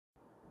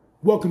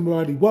Welcome,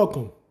 everybody.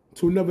 Welcome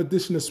to another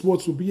edition of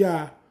Sports with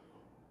BI,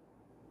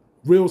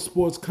 real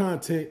sports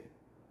content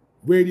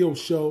radio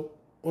show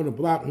on the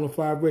Block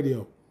 105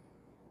 Radio.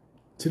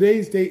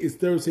 Today's date is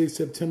Thursday,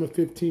 September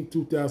 15th,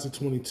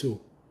 2022.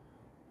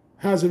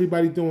 How's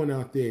everybody doing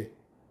out there?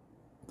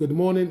 Good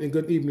morning and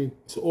good evening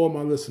to all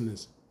my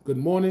listeners. Good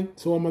morning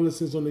to all my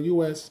listeners on the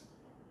U.S.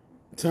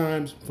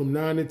 times from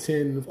 9 to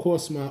 10, and of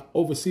course my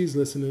overseas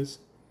listeners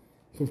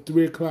from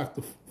 3 o'clock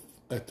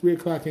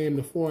a.m.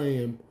 to 4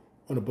 a.m.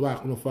 on the Block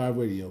 105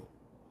 Radio.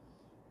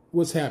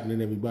 What's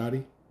happening,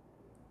 everybody?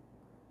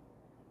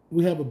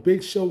 We have a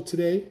big show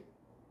today,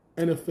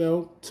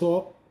 NFL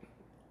talk,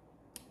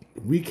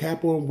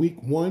 recap on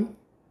week 1.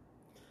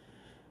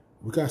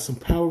 We got some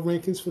power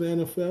rankings for the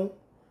NFL.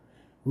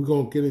 We're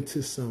going to get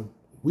into some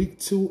week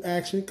 2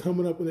 action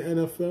coming up in the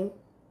NFL.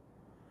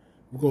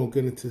 We're going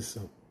to get into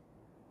some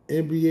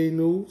NBA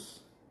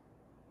news,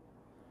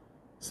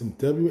 some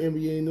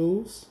WNBA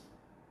news.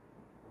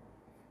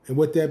 And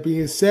with that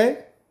being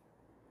said,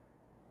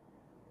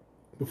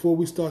 before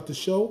we start the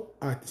show,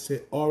 I have to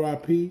say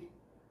R.I.P.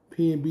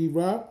 P&B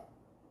Rock,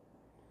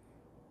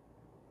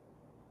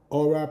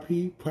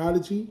 R.I.P.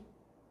 Prodigy,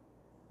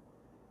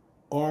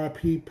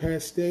 R.I.P.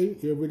 Pat Stay.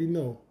 You already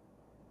know.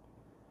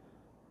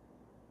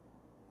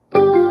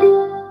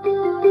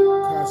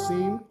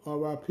 Kasim,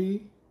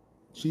 R.I.P.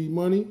 G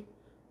Money,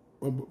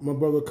 my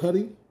brother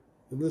Cuddy.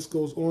 The list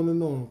goes on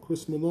and on.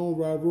 Chris Malone,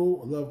 Rod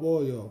Rule, I love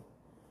all y'all.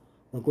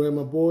 My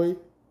grandma Boyd,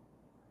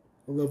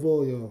 I love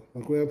all y'all.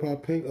 My grandpa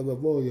Pink, I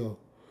love all y'all.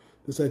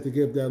 Just like to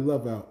give that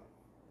love out.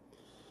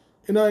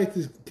 And I like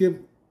to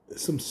give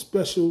some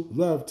special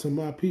love to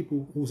my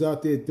people who's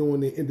out there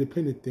doing their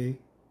independent thing.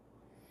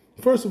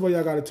 First of all,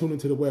 y'all got to tune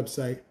into the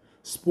website,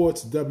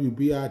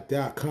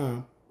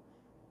 sportswbi.com.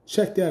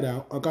 Check that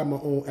out. I got my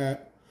own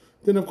app.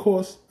 Then, of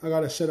course, I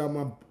got to shout out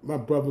my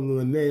brother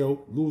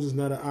Linneo. Losers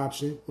not an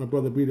option. My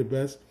brother Be The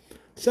Best.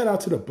 Shout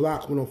out to the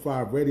Block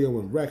 105 Radio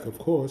and Rec, of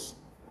course.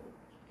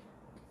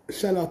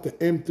 Shout out to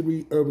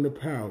M3 Urban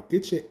Apparel.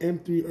 Get your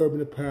M3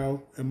 Urban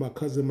Apparel at my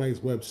cousin Mike's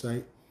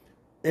website.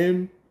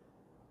 M3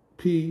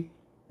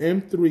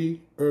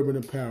 Urban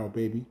Apparel,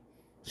 baby.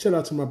 Shout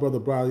out to my brother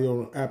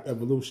Braulio on App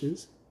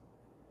Evolutions.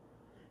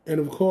 And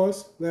of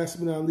course, last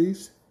but not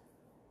least,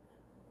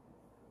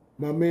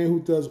 my man who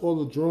does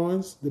all the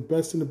drawings, the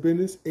best in the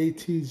business,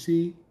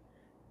 ATZ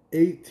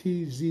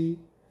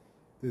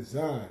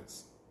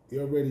Designs.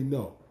 You already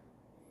know.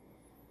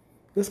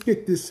 Let's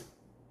get this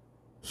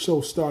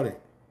show started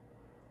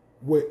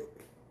with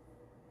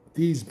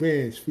these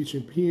bands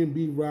featuring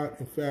P&B Rock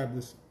and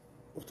Fabulous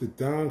of the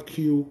Don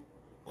Q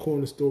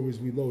Corner Stories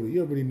Reloaded.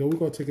 You already know. We're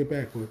going to take it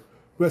back with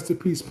rest in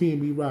peace,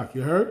 P&B Rock.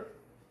 You heard?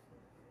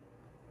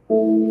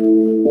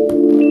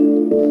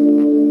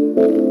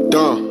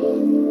 Duh.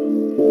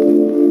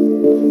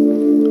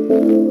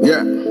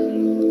 Yeah.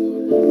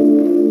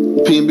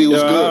 P&B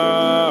was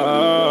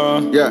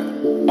good. Yeah.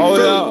 Oh,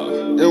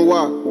 yeah. And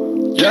why?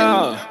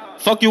 Yeah.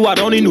 Fuck you, I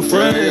don't need new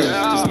friends.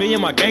 Just me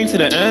and my gang to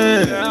the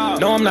end.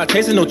 No, I'm not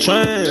chasing no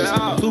trends.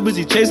 I'm too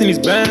busy chasing these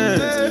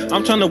bands.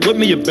 I'm trying to whip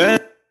me a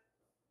band.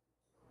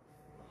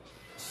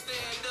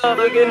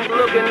 Looking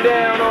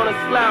down on a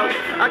slouch.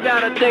 I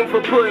got a thing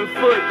for putting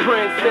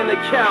footprints in the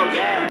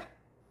couch.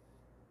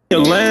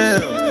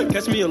 Lamb.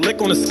 Catch me a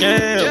lick on a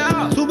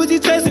scam. Too busy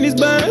chasing these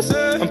bands.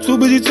 I'm too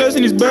busy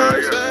chasing these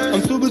bands.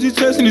 I'm too busy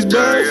chasing these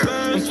bands.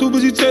 I'm too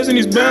busy chasing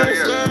these bands.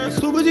 I'm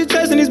too busy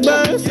chasing these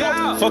bands.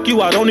 Fuck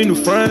you, I don't need new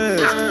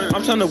friends.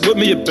 I'm trying to whip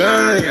me a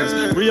bands.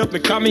 Re-up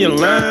and cop me a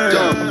land.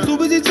 I'm too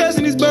busy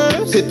chasing these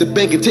bands. Hit the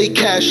bank and take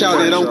cash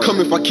out. It don't come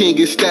if I can't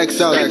get stacks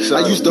out. I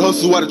used to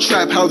hustle out of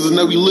trap houses.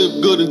 Now we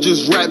live good and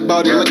just rap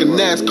about it. Like a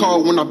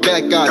NASCAR when I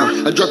back out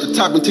it. I drop the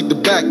top and take the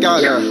back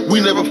out it. We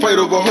never fight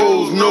over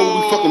hoes.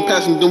 No, we fucking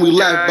pass them, then we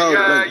laugh about it.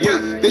 Like,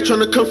 what? They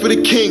tryna come for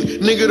the king.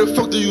 Nigga, the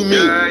fuck do you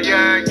mean?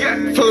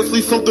 Fell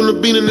asleep, something to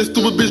bean, and this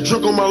stupid bitch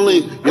drunk on my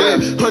lean.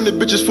 100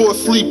 bitches for a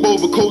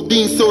sleepover.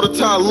 Codeine, soda,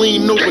 tie,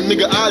 lean over.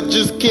 Nigga, I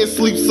just can't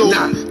sleep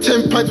sober.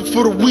 10 pints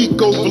before the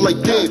week over.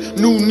 Like, damn,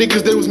 new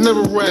niggas, they was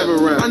never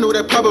around. I know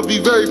that Papa be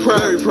very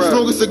proud.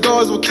 Smoking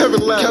cigars with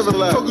Kevin Loud.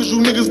 Fuckers, you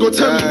niggas gon'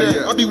 tell me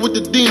that. I be with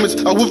the demons.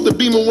 I whip the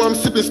beamer while I'm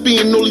sipping,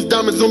 speeding. All these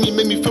diamonds on me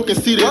make me fucking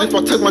see that. If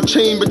I touch my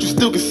chain, but you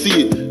still can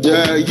see it.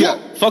 Yeah.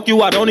 Fuck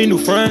you, I don't need new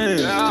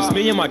friends. Just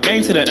me and my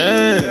gang to the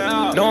end.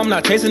 No, I'm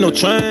not chasing no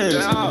trends.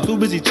 I'm too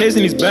busy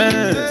chasing these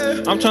bands.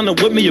 I'm trying to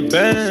whip me a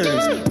bands.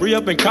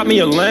 Re-up and cop me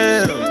a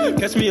lamb.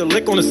 Catch me a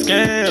lick on a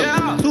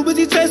scam. Too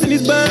busy chasing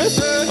these bands.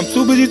 I'm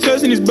too busy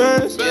chasing these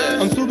bands.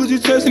 I'm too busy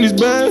chasing these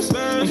bands.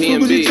 I'm too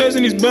busy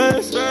chasing these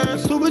bands.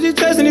 I'm too busy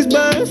chasing these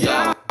bands.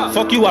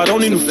 Fuck you, I don't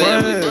need new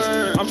friends.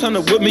 I'm trying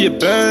to whip me a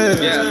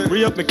bands.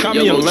 Re-up and cop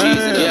me a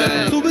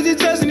lamb. I'm too busy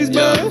chasing these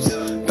bands.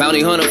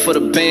 Bounty hunter for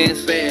the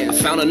bands. I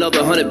found another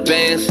 100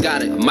 bands.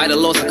 Got it. I might have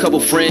lost a couple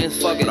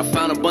friends, but I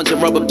found a bunch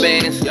of rubber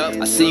bands.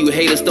 I see you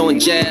haters throwing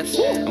jabs.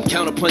 I'm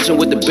counter punching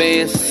with the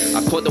bands.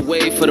 I caught the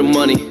wave for the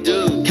money.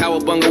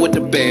 Cowabunga with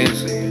the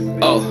bands.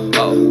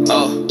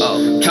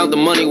 count the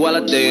money while I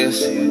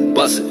dance.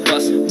 Bust it,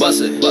 bust it,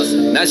 bust it, bust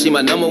it. Now she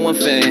my #1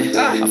 fan.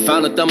 I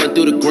found her thumbing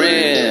through the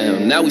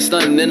gram. Now we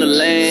stunting in the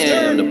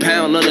land. The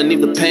pound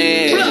underneath the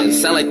pan.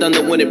 Sound like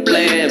thunder when it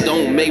blam.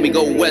 Don't make me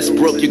go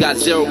Westbrook. You got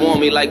 0 on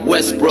me like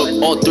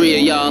Westbrook. All 3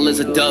 of y'all is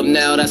a dub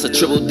now. That's a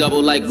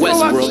triple-double like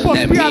Westbrook.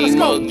 That mean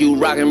mug you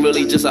rockin'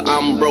 really just a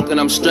I'm broken,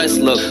 I'm stressed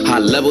look. I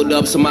leveled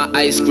up so my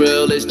ice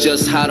grill is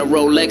just how the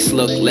Rolex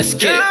look. Let's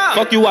get it.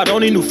 Fuck you, I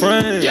don't need new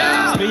friends.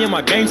 It's me and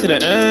my game to the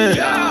end.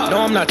 No,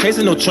 I'm not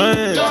chasing no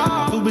trends.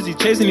 Too busy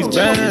chasing these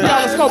bands.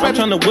 I'm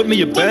trying to whip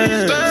me a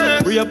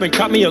band. Free up and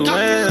cop me a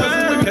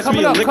land. Catch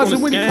me a lick on the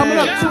scan.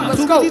 I'm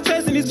too busy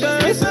chasing these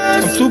bands.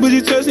 I'm too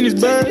busy chasing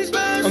these bands.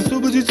 I'm too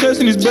busy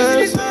chasing these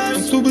bands.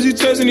 I'm too busy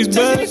chasing these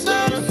bands.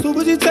 I'm too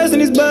busy chasing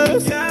these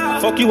bands.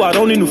 Fuck you, I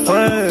don't need new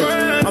friends.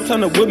 I'm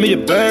trying to whip me a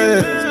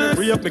band.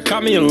 Free up and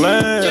cop me a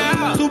land.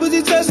 I'm too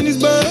busy chasing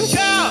these bands.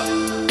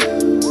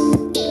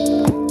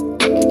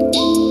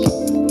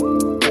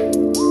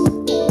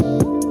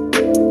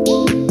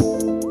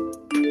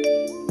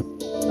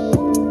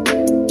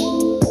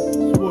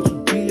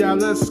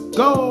 Let's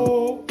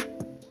go.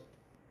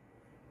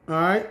 All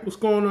right, what's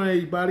going on,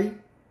 everybody?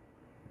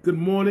 Good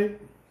morning,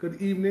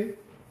 good evening.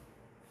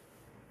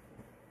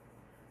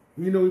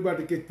 You know we about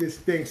to get this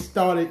thing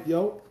started,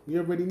 yo. You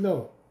already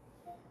know.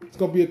 It's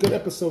gonna be a good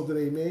episode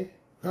today, man.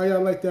 How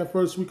y'all like that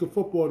first week of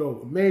football,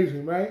 though?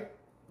 Amazing, right?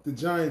 The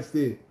Giants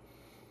did.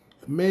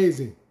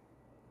 Amazing.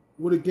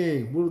 What a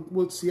game.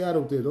 What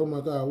Seattle did. Oh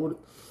my God.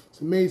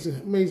 It's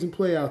amazing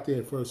play out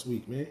there first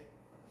week, man.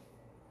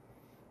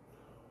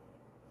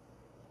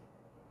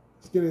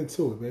 Get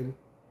into it, baby.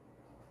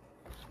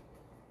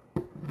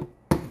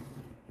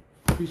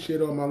 Appreciate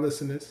all my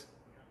listeners.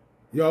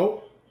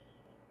 Yo,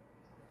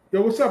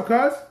 what's up,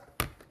 cuz?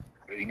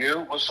 You?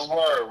 What's the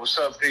word? What's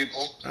up,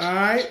 people? All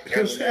right,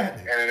 what's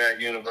happening?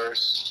 Internet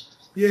universe.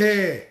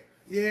 Yeah.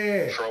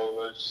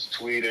 Trollers,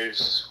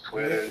 tweeters,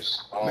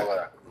 Twitters, all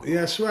that.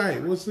 Yeah, that's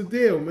right. What's the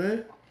deal,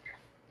 man?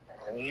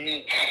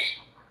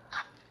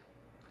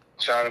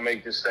 Trying to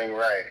make this thing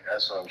right.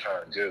 That's what I'm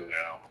trying to do, you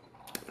know.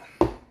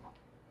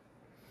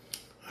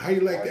 How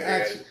you like the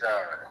action?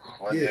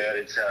 One day at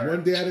a time.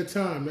 One day at a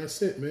time.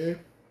 That's it, man.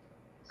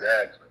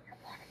 Exactly.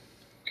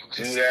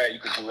 Do that, you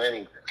can do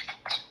anything.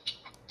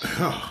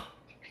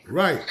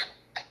 Right.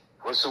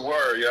 What's the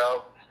word,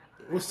 yo?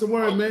 What's the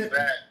word, man?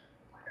 Back.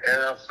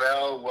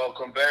 NFL,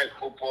 welcome back.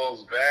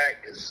 Football's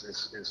back. It's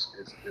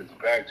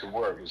back to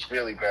work. It's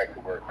really back to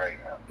work right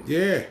now.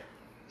 Yeah.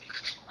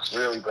 It's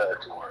really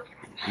back to work.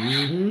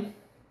 Mm-hmm.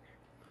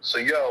 So,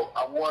 yo,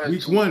 I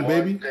wanted to Week 1,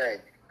 baby. Thing,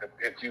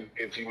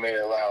 if you may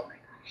allow me.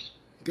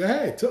 Go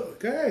ahead.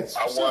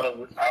 I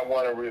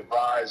want to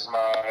revise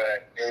my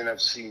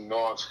NFC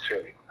North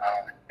pick.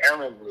 I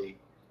errantly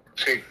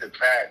picked the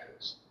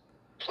Packers.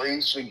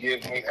 Please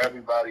forgive me,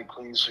 everybody.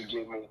 Please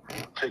forgive me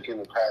for picking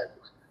the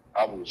Packers.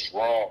 I was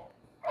wrong.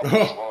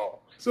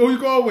 So who you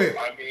going with?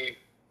 I mean,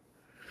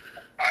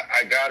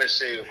 I gotta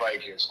say the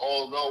Vikings.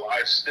 Although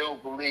I still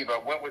believe I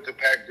went with the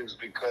Packers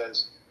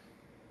because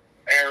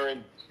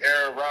Aaron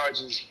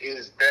Rodgers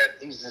he's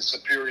the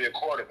superior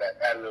quarterback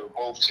out of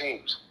both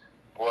teams.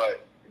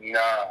 But they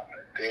don't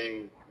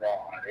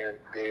have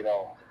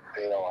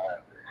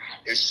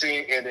it. It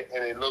seemed and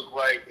it looked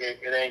like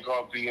it ain't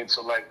gonna be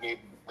until like maybe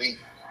week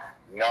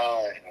 9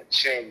 or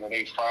 10 when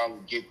they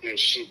finally get their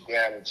shit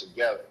down and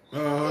together.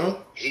 Uh-huh.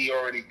 He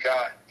already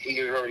got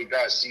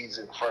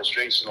season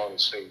frustration on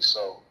his face.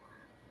 So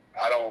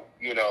I don't,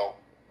 you know,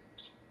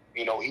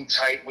 he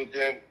tight with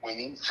them. When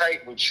he's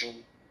tight with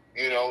you,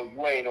 you know,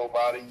 you ain't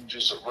nobody. You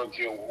just a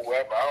rookie or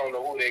whoever. I don't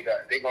know who they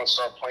got. They gonna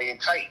start playing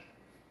tight.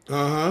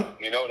 Uh-huh.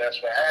 You know,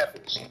 that's what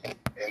happens.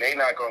 And they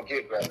not going to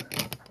get better.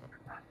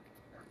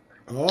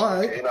 All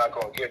right. They're not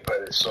going to get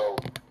better. So,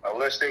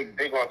 unless they're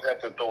going to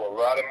have to throw a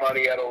lot of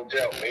money at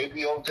Odell.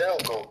 Maybe Odell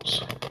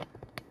goes.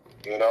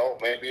 You know,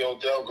 maybe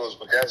Odell goes.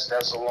 But that's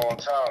a long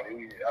time.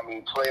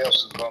 Playoffs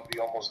is going to be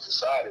almost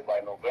decided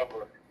by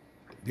November.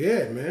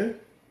 Yeah, man.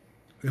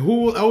 And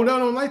Odell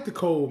don't like the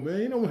cold,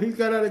 man. You know, when he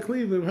got out of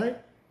Cleveland, right?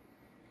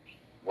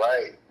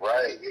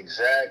 Right,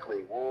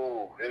 exactly.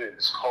 Ooh, it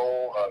is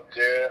cold up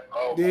there.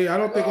 Oh, yeah, I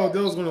don't think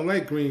Odell's gonna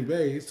like Green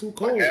Bay. It's too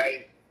cold.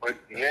 But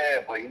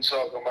he's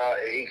talking about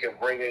he can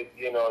bring it.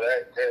 You know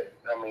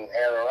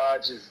Aaron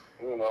Rodgers.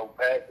 You know,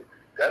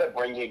 that'll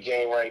bring your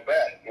game right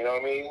back. You know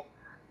what I mean?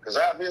 Because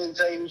I really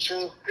tell you the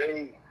truth, I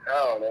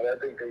don't know. I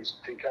think they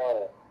kind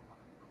of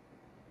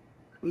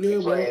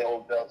playing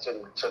Odell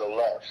to the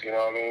left. You know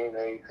what I mean?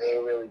 They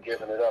ain't really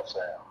giving it up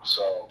for him.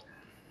 So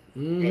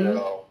you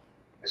know.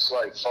 It's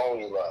like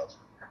phony love.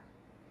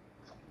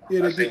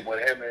 Yeah, I think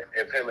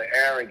if him and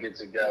Aaron get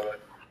together,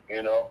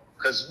 you know,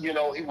 because, you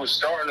know, he was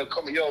starting to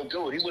come,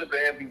 dude, he would have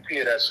been MVP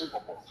of that Super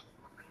Bowl.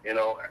 You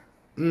know,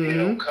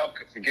 Cup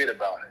could forget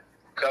about it.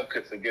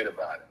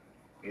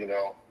 You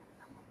know,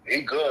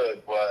 he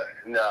good, but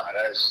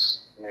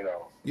that's, you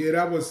know. Yeah,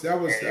 that was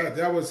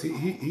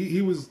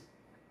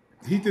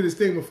he did his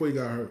thing before he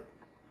got hurt.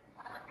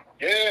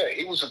 Yeah,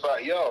 he was about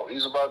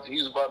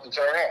to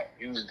turn out.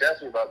 He was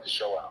definitely about to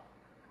show out.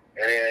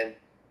 And then,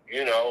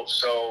 You know,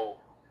 so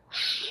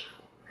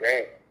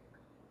damn.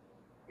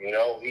 You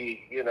know,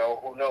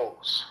 who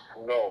knows?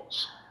 Who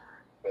knows?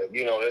 But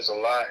you know, there's a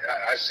lot.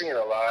 I seen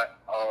a lot.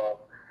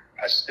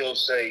 I still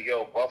say,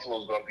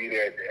 Buffalo's gonna be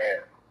there at the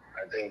end.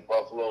 I think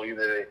Buffalo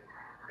either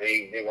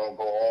they're gonna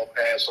go all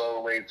pass all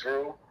the way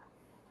through,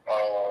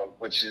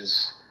 which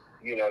is,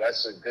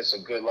 that's a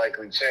good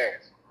likely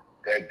chance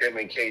that them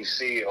and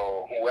KC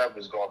or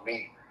whoever's gonna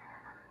meet.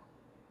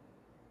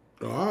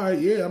 All right,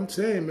 yeah, I'm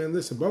saying, man.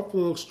 Listen,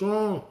 Buffalo looks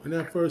strong in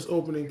that first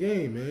opening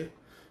game, man. You know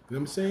what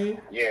I'm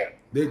saying? Yeah.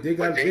 They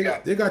got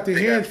their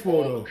hands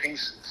full though.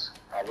 Pieces.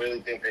 I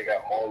really think they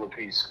got all the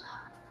pieces.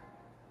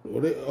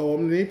 Well,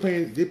 they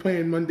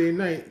playing Monday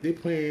night. They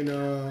playing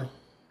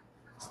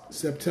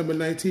September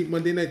 19th,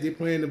 Monday night. They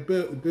playing the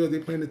Bill. They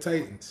playing the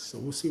Titans. So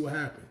we'll see what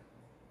happens.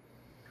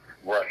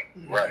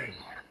 Right.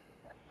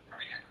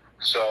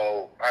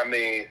 So I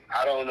mean,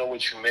 I don't know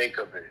what you make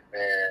of it,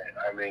 man.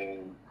 I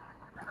mean,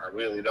 I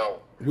really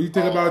don't. What do you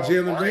think about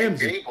Jalen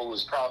Ramsey? Brian Gable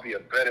was probably a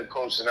better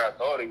coach than I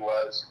thought he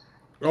was.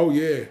 Oh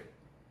yeah.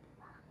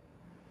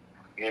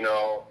 You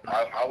know,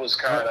 I was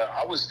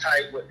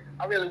tight with.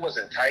 I really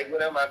wasn't tight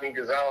with him. I mean,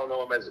 because I don't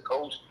know him as a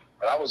coach,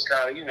 but I was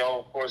kind of,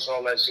 of course,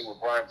 all that shit with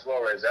Brian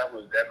Flores. That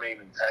made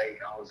me tight.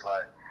 I was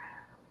like,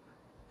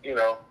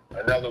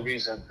 another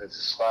reason to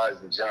despise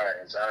the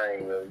Giants. I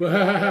ain't really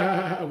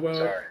well,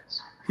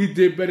 Giants. He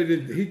did better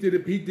than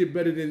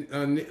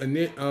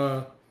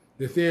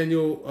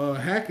Nathaniel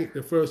Hackett,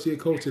 the first year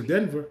coach of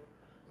Denver,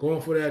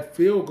 going for that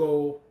field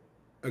goal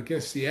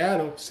against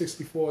Seattle,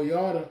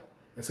 64-yarder.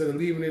 Instead of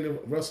leaving it in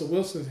Russell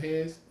Wilson's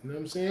hands, you know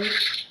what I'm saying?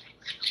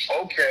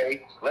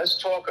 Okay,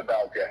 let's talk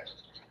about that.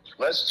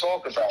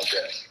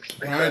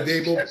 Brian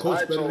Dable,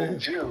 coach better than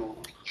him. You,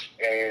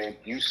 and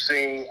you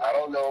seen, I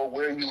don't know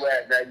where you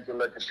at now, you can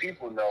let the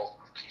people know,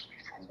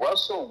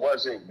 Russell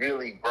wasn't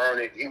really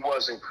burning, he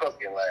wasn't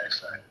cooking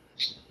last night.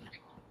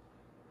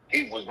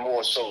 He was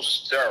more so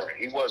stirring.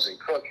 He wasn't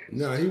cooking.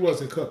 No, he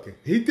wasn't cooking.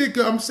 He did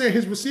good. I'm saying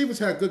his receivers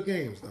had good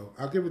games, though.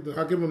 I'll give him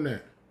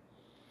that.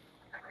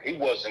 He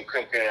wasn't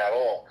cooking at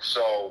all.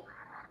 So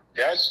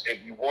that's,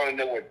 if you want to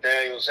know what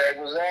Daniel's head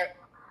was at,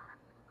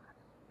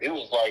 it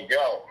was like,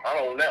 I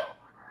don't know.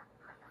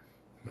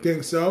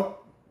 Think so?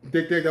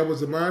 Think that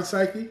was a mind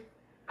psyche?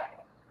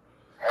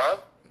 Huh?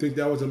 Think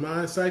that was a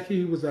mind psyche?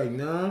 He was like,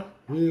 nah,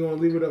 we ain't gonna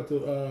leave it up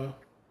to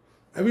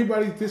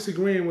everybody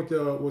disagreeing with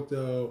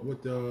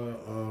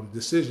the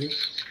decision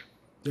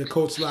that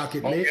Coach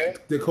Lockett made,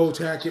 that Coach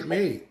Hackett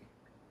made.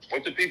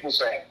 What the people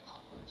saying?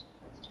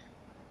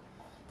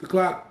 The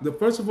clock.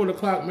 First of all, the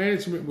clock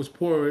management was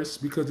porous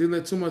because they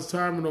let too much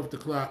time run off the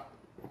clock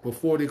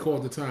before they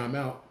called the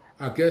timeout.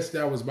 I guess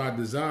that was by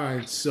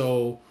design,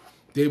 so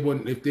they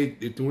wouldn't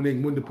when they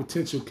win the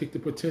potential, kick the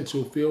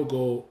potential field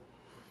goal,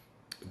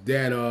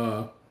 that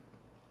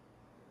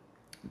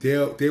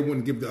they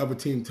wouldn't give the other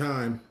team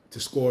time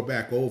to score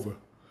back over.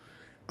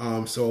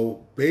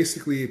 So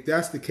basically, if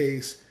that's the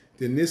case,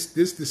 then this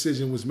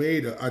decision was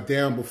made a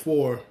down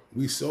before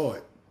we saw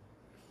it.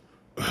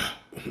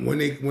 When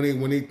they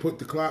let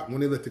the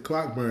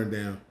clock burn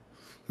down.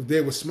 If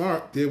they were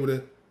smart, they would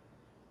have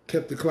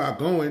kept the clock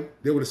going.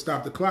 They would have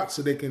stopped the clock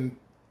so they can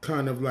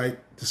kind of like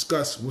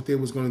discuss what they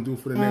was going to do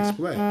for the next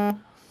play. You know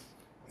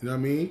what I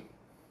mean?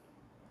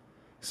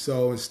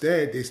 So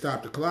instead, they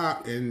stopped the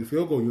clock and the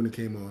field goal unit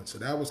came on. So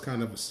that was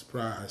kind of a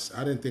surprise.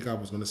 I didn't think I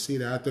was going to see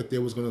that. I thought they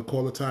was going to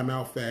call a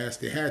timeout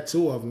fast. They had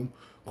two of them.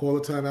 Call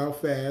a timeout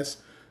fast,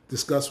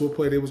 discuss what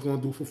play they was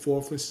going to do for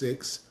 4th and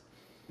 6,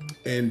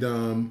 and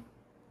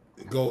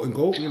go,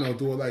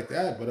 do it like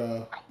that. But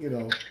a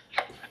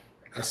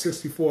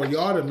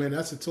 64-yarder, man,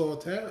 that's a tall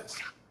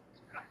task.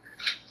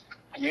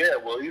 Yeah,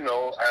 well,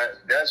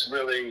 that's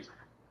really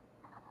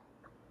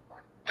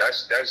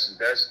that's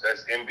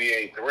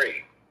NBA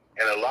 3,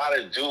 and a lot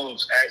of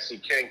dudes actually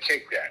can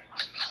kick that.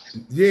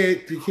 Yeah,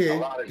 he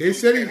can. They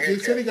said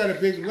he got a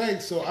big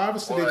leg, so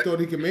obviously they thought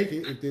he could make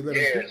it if they let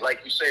him. Yeah,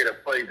 like you say, the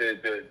play, the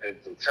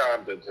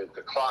time,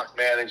 the clock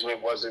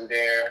management wasn't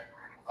there.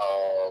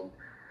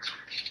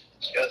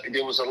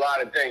 There was a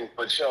lot of things,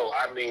 but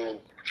I mean,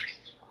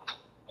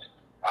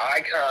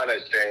 I kind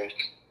of think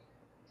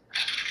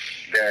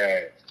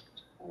that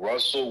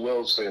Russell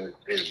Wilson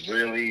is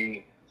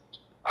really,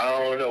 I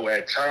don't know,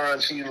 at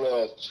times he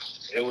looked,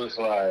 it was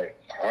like,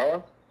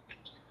 huh?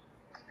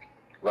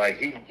 Like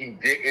he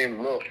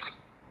didn't look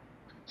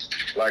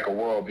like a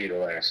world beater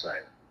last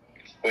night.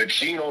 But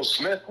Geno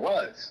Smith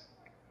was.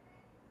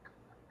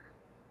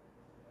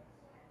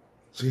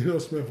 Geno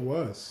Smith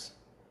was.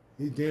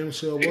 He damn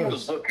sure was. He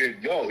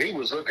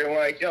was looking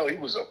like, he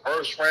was a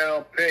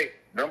first-round pick,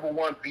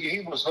 #1 pick. He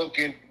was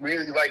looking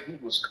really like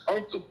he was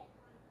comfortable.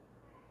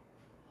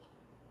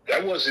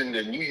 That wasn't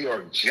the New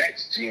York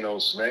Jets, Geno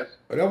Smith.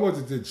 But that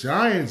wasn't the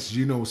Giants,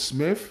 Geno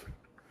Smith.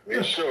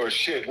 It sure as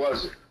shit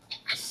wasn't.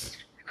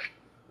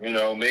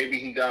 Maybe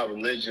he got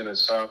religion or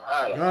something.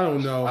 I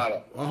don't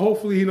know.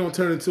 Hopefully he don't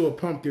turn into a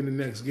pumpkin the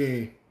next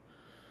game.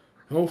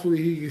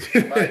 Hopefully he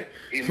might.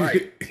 He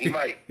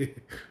might.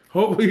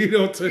 Hopefully he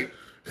don't turn.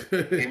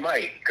 He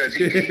might, because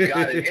he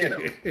got it in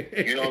him.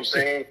 You know what I'm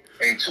saying?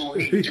 Until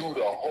he do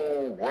the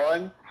whole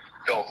run,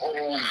 the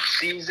whole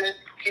season,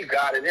 he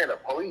got it in him.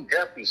 Oh, he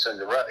definitely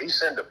Cinderella. He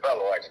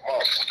Cinderella like a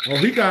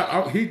motherfucker.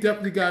 Oh, he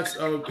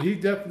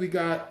definitely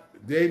got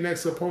their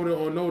next opponent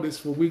on notice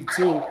for week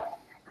 2,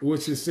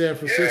 which is San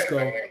Francisco.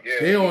 Yeah,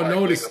 they on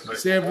notice.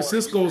 San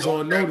Francisco's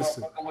on notice.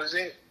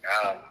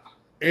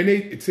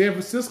 And San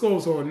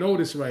Francisco's on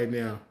notice right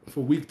now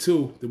for week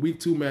 2, the week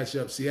 2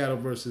 matchup, Seattle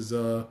versus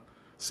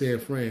San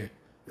Fran.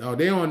 Oh,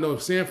 they on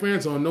notice. San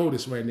Fran's on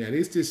notice right now.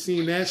 They just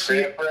seen that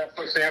shit.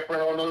 San Fran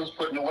on notice,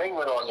 put New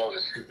England on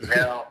notice.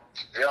 Now,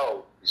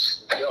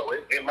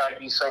 it might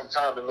be some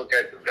time to look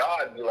at the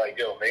guard and be like,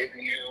 yo,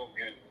 maybe you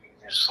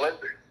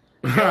slipping.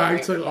 You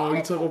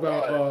talk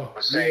about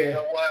but say, you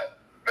know what?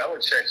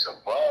 Belichick's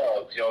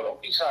above. Yo, don't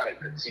be trying to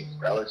critique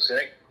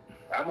Belichick.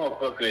 That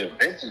motherfucker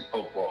invented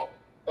football.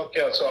 What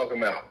y'all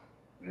talking about?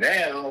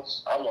 Now,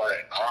 I'm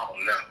like, I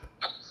don't know.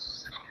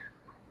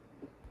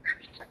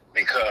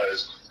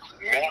 Because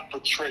Matt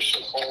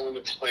Patricia calling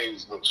the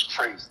plays looks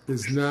crazy.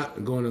 It's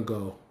not going to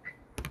go.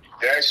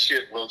 That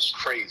shit looks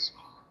crazy.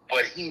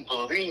 But he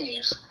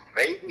believes,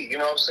 maybe, you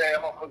know what I'm saying?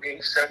 I'm fucking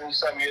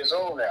 70-something years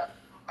old now.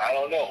 I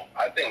don't know.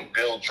 I think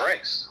Bill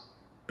drinks.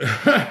 You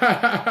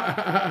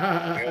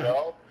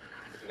know?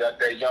 You got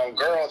that young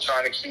girl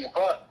trying to keep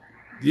up.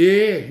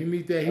 Yeah, he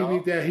need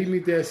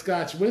that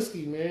Scotch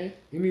whiskey, man.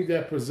 He need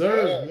that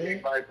preserve,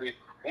 man.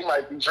 He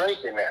might be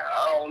drinking now.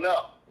 I don't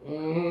know.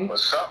 Mm-hmm. But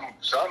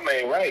something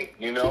ain't right,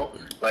 you know?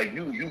 Like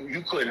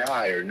you couldn't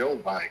hire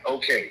nobody.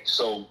 Okay,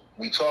 so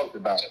we talked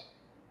about it.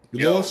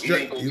 You lost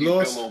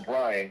Bill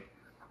O'Brien,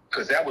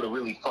 because that would have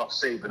really fucked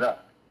Saban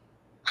up.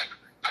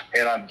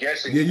 And I'm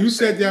guessing. Yeah, you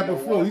said that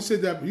before. You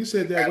said that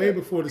way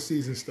before the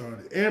season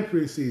started and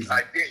preseason.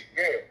 I did.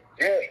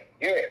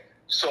 Yeah.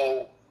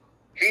 So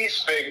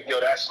he's figured, yo,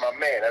 that's my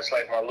man. That's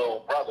like my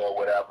little brother or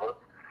whatever.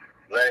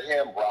 Let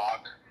him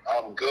rock.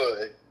 I'm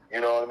good. You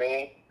know what I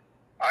mean?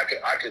 I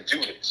could do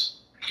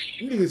this.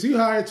 Because he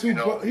hired two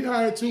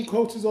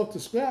coaches off the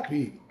scrap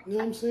heap. You know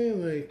what I'm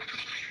saying? Like,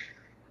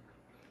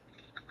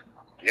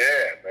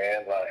 yeah,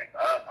 man. Like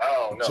I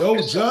don't know.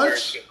 Joe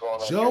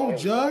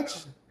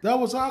Judge. That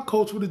was our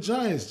coach with the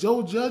Giants.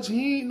 Joe Judge.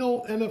 He ain't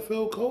no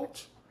NFL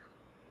coach.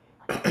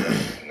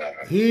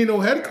 He ain't no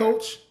head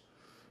coach.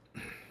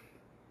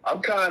 I'm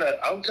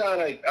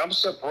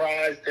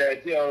surprised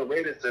that the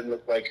Raiders didn't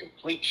look like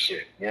complete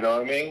shit. You know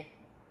what I mean?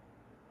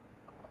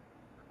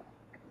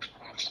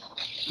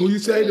 Who you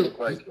say? It looked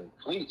like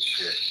complete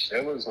shit.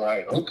 It was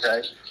like,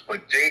 okay.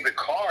 But David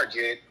Carr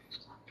did.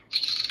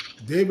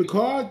 David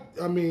Carr,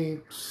 I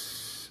mean,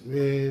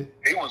 man.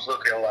 He was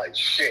looking like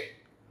shit.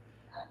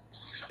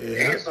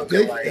 Yeah,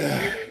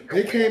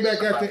 they came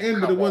back at the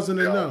end, but it wasn't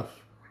enough.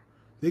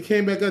 They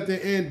came back at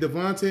the end.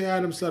 Devontae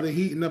Adams started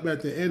heating up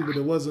at the end, but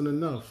it wasn't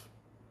enough.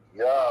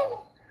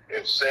 Yo,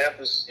 if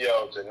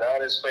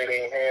Donatas play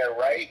their hand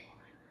right,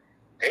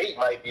 they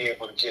might be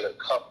able to get a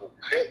couple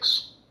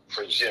picks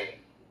for Jimmy.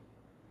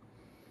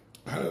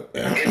 If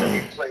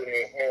they play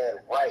their hand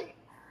right.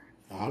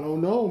 I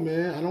don't know,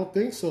 man. I don't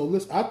think so.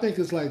 Listen, I think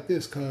it's like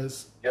this,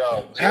 cuz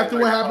after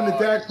what happened to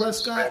Dak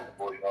Prescott,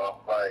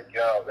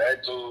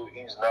 that dude,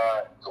 he's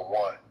not the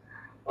one.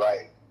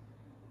 Like,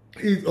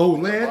 Lance.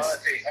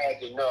 Devontae had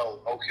to know,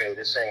 okay,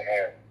 this ain't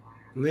Aaron.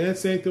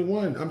 Lance ain't the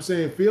one. I'm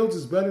saying Fields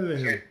is better than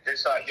him.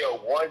 It's like,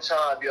 one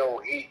time,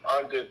 he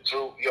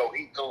underthrew,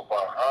 he threw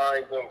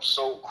behind him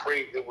so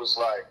crazy. It was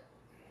like,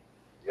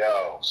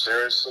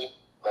 seriously?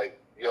 Like,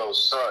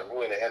 son,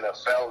 you in the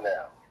NFL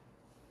now.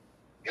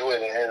 You in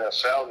the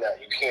NFL now.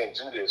 You can't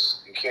do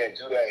this. You can't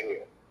do that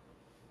here.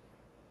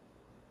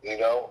 You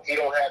know, he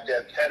don't have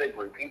that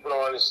pedigree. People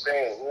don't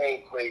understand. He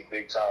ain't played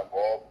big-time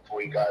ball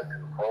before he got to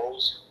the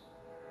pros.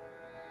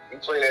 He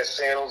played at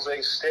San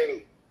Jose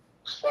State.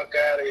 Fuck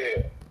out of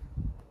here.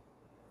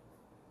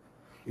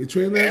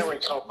 Aaron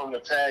come from the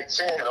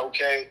Pac-10,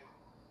 okay?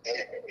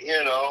 And,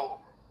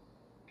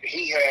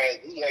 he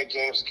had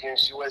games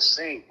against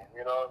USC.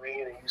 You know what I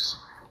mean?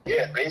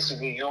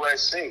 Basically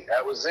USC.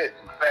 That was it.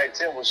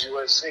 Pac-10 was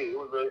USC. It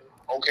was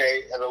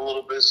and a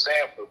little bit of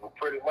Stanford, but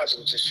pretty much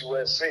it was just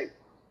USC.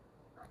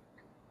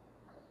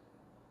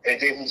 And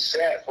then he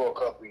sat for a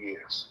couple of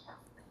years.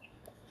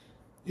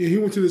 Yeah, he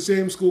went to the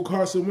same school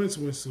Carson Wentz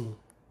went to.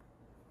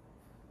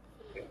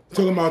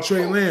 Talking about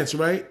Trey Lance,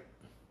 right?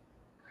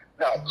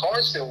 No,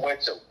 Carson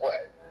went to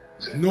what?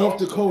 North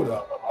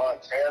Dakota.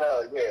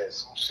 Montana,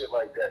 some shit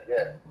like that,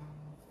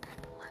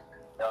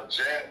 Now,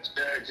 Jared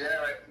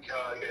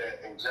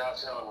and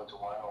Josh Allen went to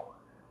Wyoming.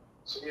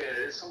 So,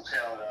 there's some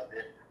talent out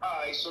there.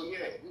 All right, so, you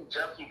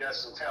definitely got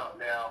some talent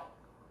now.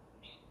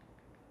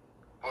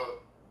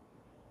 But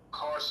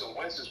Carson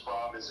Wentz's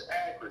problem is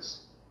accuracy.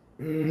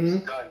 Mm-hmm.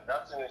 He's done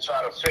nothing to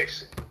try to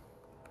fix it.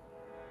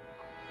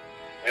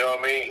 You know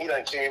what I mean? He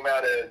done came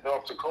out of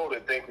North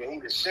Dakota thinking he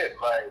the shit.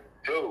 Like,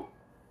 dude,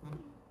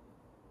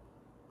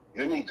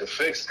 you need to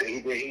fix it.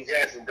 He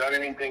hasn't done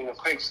anything to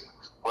fix it.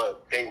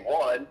 But they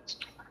won,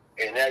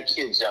 and that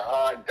kid,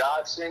 Jahan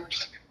Dotson,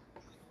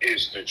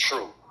 is the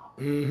truth.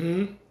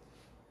 Mm-hmm.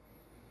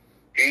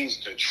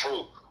 He's the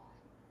truth.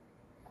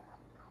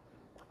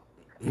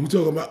 You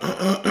talking about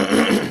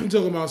you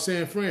talking about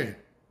San Fran?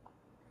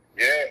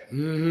 Yeah.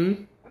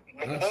 Mm-hmm.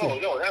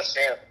 No, that's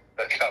Sam.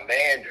 The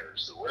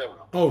Commanders or whatever.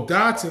 Oh,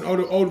 Dotson. Oh,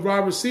 the old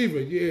wide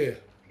receiver. Yeah.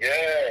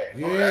 Yeah.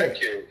 Yeah. Oh, that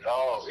kid.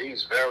 Oh,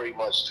 he's very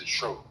much the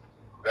truth.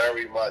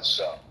 Very much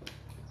so.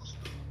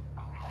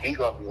 He's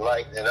gonna be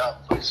lighting it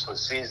up for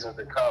seasons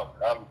to come.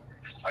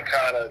 I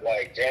kind of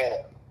like,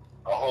 damn.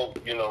 I hope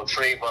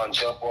Trayvon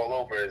jump all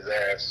over his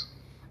ass.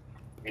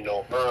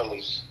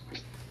 Early.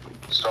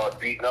 Start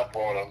beating up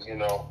on him.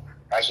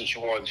 That's what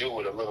you want to do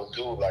with a little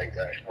dude like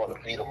that. You want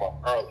to beat him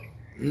up early.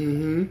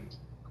 Mm-hmm.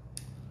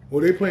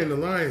 Well, they playing the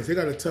Lions. They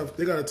got a tough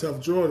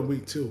draw the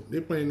week too.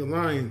 They playing the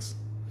Lions.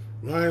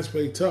 Lions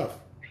play tough.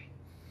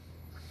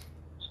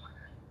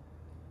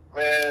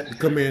 Man, The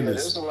Commanders.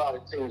 there's a lot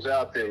of teams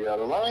out there, yo.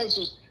 The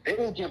Lions they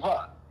didn't give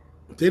up.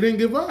 They didn't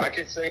give up. I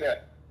can say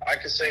that.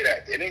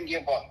 They didn't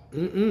give up.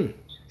 Mm-mm.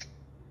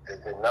 They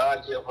did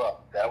not give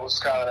up. That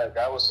was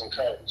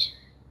encouraging.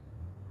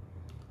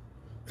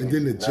 And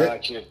then the Did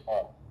not Jets. give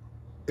up.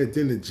 And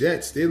then the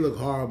Jets. They look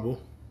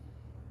horrible.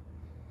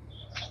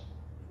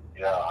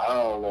 Yeah, I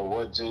don't know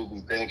what dude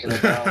be thinking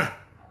about.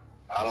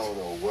 I don't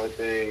know what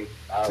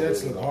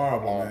Jets look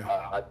horrible, man.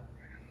 I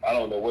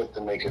don't know what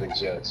to make of the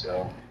Jets,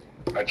 yo.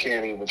 I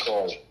can't even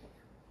call it.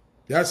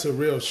 That's a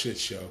real shit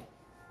show,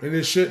 and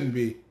it shouldn't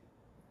be.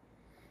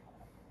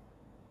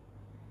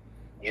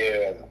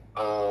 Yeah.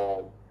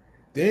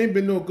 They ain't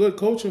been no good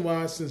coaching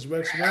wise since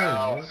Rex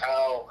Ryan. Man.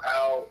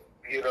 How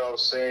you know what I'm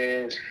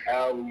saying?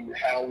 How we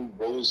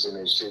Rosen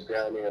and shit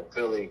down there in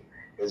Philly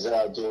is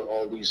out doing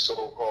all these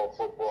so-called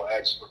football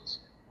experts.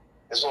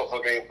 This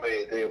motherfucker ain't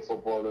played a day of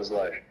football in his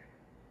life.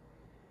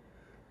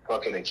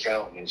 Fucking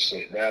accountant and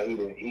shit. Now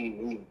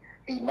he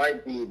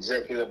might be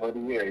executive of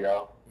the year,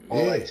 y'all.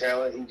 All that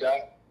talent he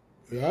got.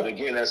 Yeah. But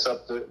again, that's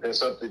up to dude.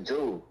 That's up to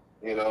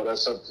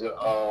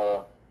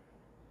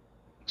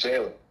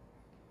Jalen.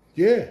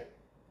 Yeah.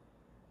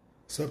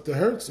 It's up to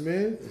Hurts,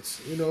 man. It's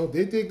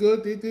they did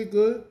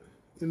good.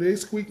 And they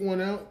squeaked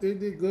one out. They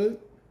did good.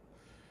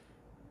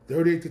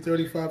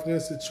 38-35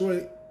 against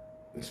Detroit.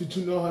 That's what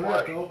you know how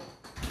that go.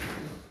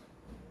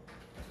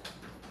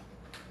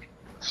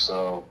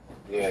 So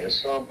yeah,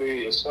 it's gonna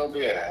be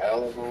a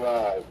hell of a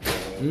ride,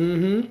 man.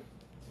 Mm-hmm.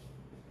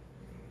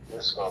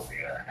 It's gonna be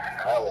a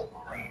hell of a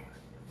ride.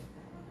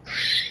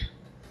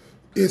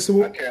 Yeah, so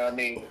Go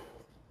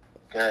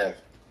ahead.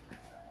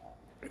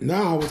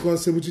 I was gonna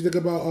say what you think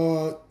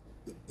about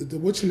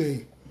what's your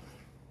name?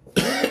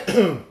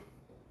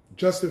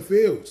 Justin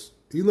Fields.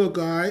 He look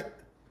all right.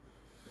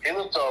 He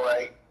looked all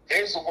right.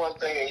 Here's the one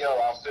thing,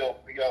 I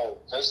feel,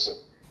 listen.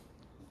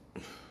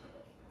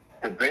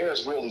 The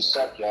Bears really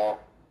suck, y'all.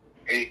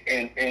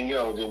 And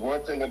the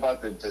one thing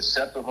about the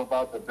deceptive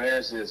about the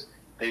Bears is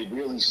they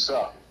really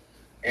suck.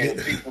 And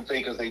people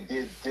think because they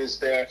did this,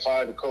 that,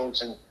 fired the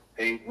coach, and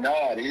they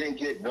didn't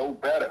get no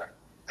better.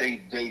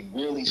 They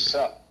really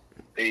suck.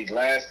 They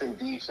last in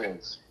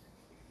defense.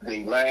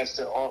 They last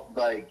in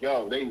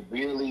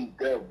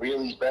they're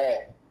really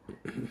bad.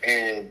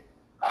 And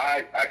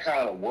I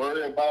kind of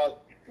worry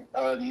about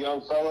the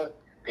young fella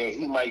that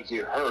he might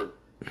get hurt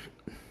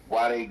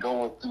while they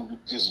going through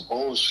this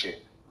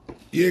bullshit.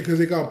 Yeah, because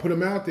they gotta put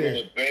him out there. And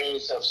the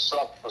Bears have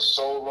sucked for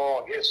so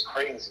long. It's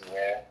crazy,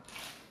 man.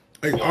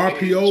 Like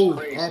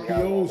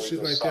RPOs,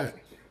 shit like that.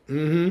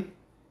 Mm-hmm.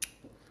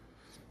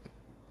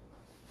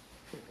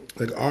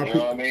 Like RPO. You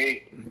know what I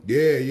mean?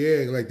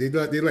 Yeah. Like they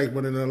like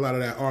running a lot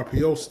of that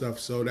RPO stuff,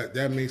 so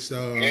that makes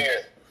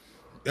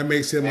that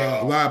makes him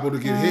liable to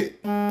get hit.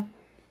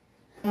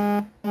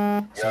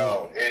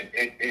 Yo,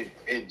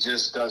 it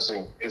just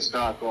doesn't. It's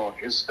not going.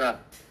 It's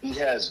not. He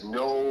has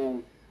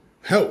no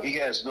help. He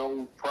has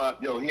no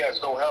he has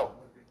no help.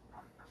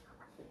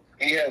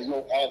 He has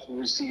no alpha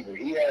receiver.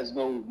 He has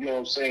no,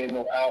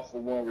 no alpha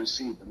one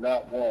receiver.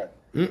 Not one.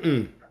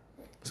 Mm-mm.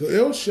 So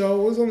it'll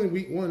show. It was only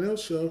week one. It'll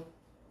show.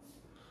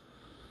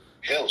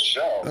 He'll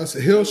show.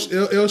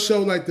 It'll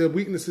show like the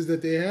weaknesses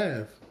that they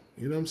have.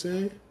 You know what I'm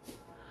saying?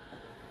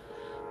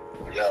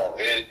 Yo,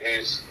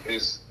 it's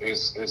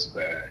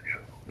bad. Yo.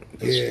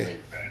 It's really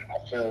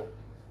bad.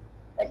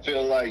 I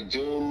feel like,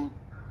 dude.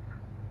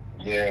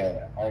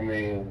 Yeah, I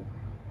mean,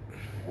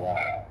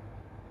 wow.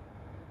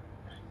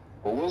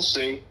 But we'll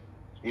see.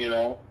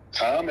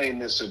 Tom ain't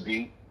missed a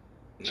beat.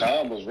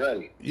 Tom was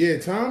ready. Yeah,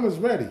 Tom was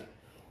ready.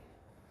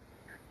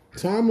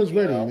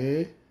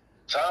 Man.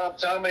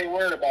 Tom ain't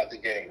worried about the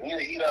game.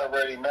 He done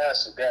already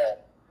mastered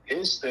that.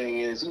 His thing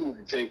is he need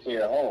to take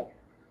care of home.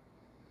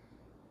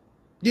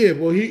 Yeah,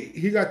 well,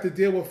 he got to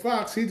deal with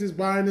Fox. He's just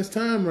buying his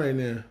time right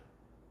now.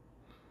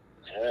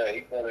 Yeah, he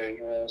better,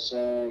 you know what I'm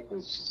saying?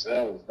 Because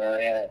Giselle was not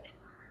happy.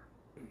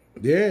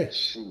 Yeah.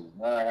 She was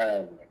not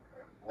happy.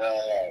 Not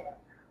happy.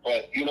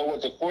 But you know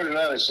what? The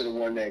 49ers should have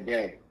won that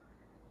game.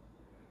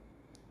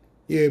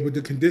 Yeah, but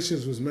the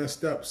conditions was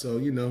messed up, so,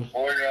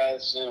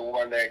 49ers should have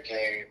won that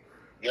game.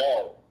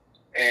 Yo,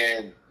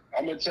 and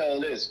I'm going to tell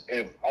you this.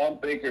 If I'm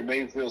Baker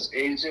Mayfield's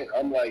agent,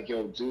 I'm like,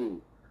 yo,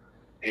 dude,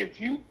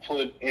 if you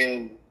put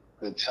in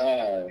the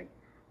time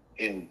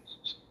and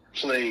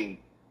play,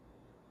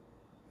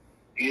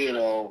 you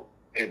know,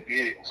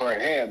 for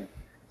him,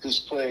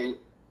 just play,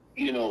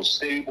 you know,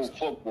 stable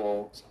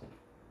football,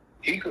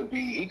 he could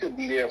be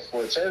there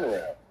for a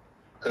turnaround.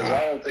 Because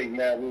I don't think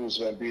Matt Rule's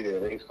going to be there.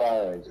 They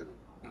firing him.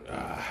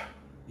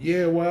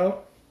 Yeah,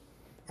 well,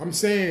 I'm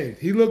saying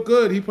he looked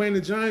good. He playing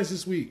the Giants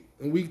this week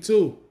in week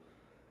 2.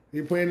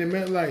 He playing in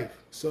MetLife.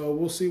 So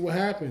we'll see what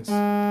happens.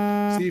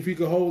 See if he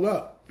can hold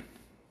up.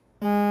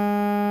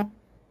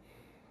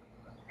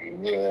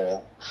 Yeah,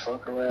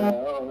 fuck around. I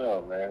don't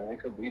know, man. They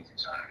could beat the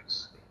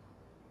Giants.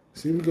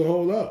 See if he can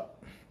hold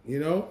up. You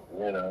know?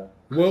 You know.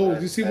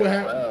 Well, you see what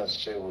happened? Brown's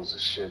shit was a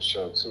shit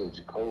show, too.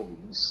 Jacoby,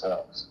 he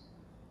sucks.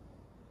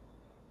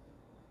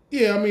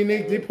 Yeah, I mean,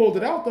 they pulled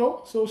it out,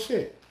 though. So,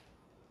 shit.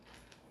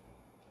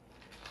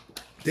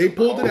 They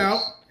pulled it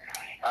out.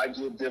 I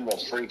give them a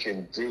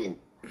freaking D.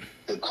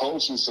 The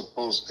coach was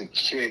supposed to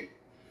kick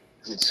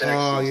the Texans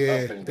up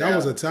and down. That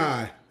was a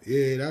tie.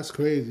 Yeah, that's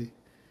crazy.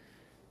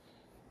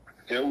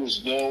 There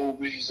was no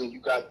reason. You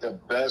got the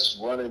best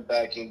running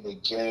back in the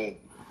game.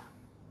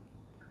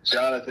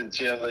 Jonathan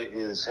Taylor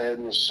is head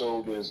and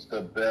shoulders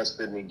the best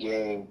in the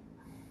game,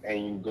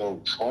 and you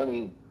go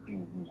 20.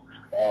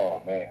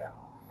 Oh, man.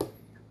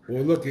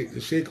 Well, look,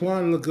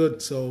 Shaquan look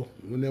good, so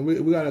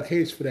we got a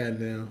case for that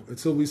now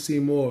until we see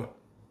more.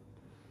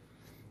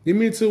 Give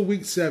me until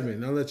week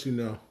 7. I'll let you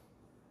know.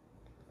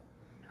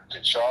 The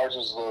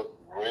Chargers look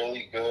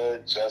really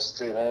good.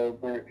 Justin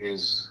Herbert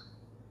he's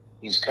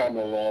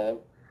coming along.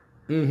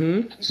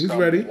 Mm-hmm. He's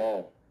ready.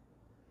 Along.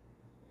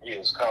 He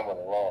is coming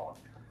along.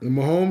 And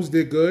Mahomes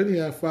did good. He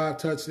had 5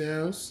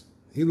 touchdowns.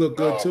 He looked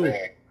good, too.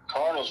 Man.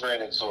 Cardinals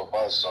ran into a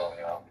buzzsaw,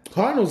 yo.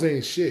 Cardinals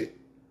ain't shit.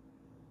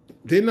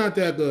 They're not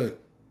that good.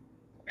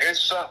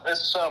 It's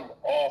something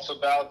off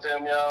about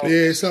them, yo.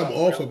 Yeah, it's something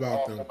off really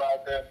about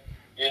them.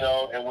 You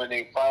know, and when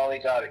they finally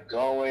got it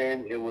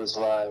going, it was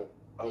like,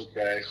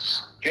 okay,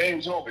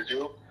 game's over,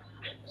 dude.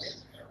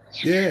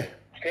 Yeah.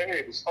 Game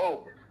is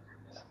over.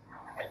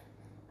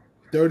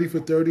 30 for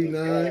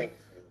 39.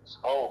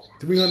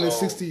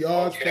 360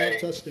 yards,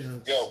 5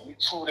 touchdowns. Yo, we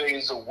 2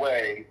 days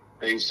away,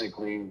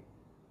 basically,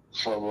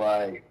 from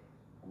like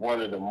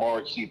one of the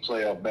marquee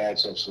playoff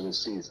matchups for the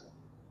season.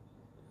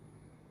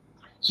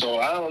 So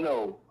I don't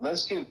know.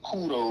 Let's give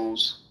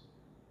kudos,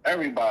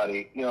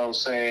 everybody. You know what I'm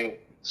saying?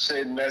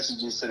 Send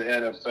messages to the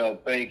NFL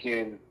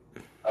thanking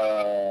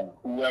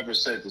whoever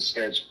set the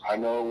schedule. I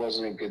know it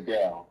wasn't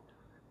Goodell,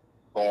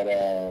 but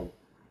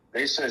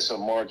they set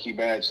some marquee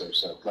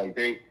matchups up. Like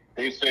they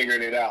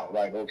figured it out.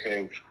 Like,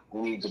 okay,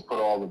 we need to put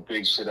all the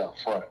big shit up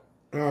front.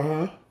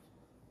 Uh-huh.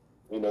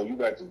 You know, you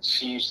got the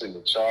Chiefs and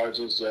the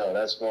Chargers. Yeah,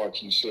 that's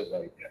marquee shit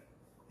like that.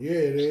 Yeah,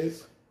 it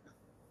is.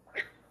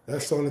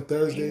 That's on a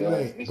Thursday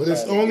night. But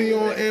it's only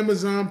on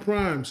Amazon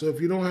Prime. So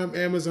if you don't have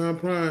Amazon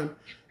Prime,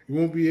 you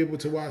won't be able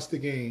to watch the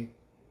game.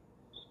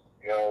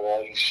 You know,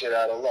 well, you shit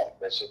out of luck.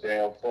 That's your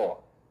damn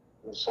fault.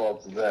 Whose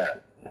fault is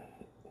that?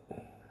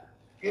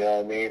 You know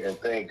what I mean? And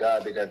thank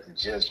God they got the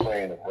Jets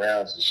playing the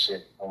Browns and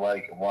shit.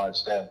 Nobody can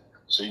watch that.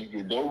 So you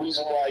get no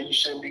reason why you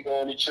shouldn't be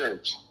going to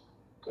church.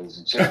 Because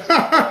the Jets and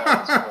the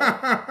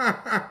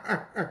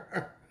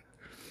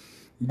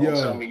Browns don't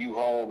tell me you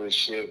home and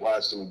shit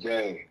watching the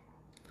game.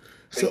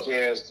 Take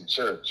your ass to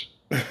church.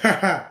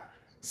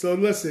 So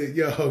listen,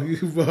 yo, you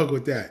fuck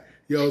with that.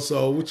 Yo,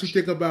 so what you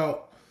think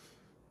about,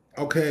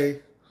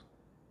 okay,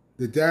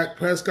 the Dak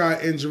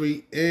Prescott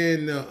injury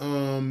and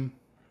the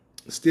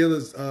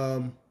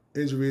Steelers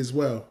injury as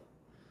well?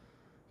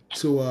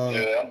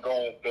 Yeah, I'm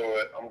going through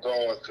it.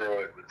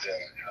 With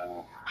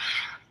that.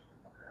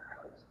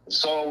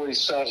 It's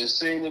always something.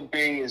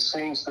 It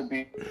seems to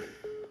be.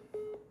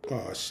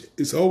 Oh, shit.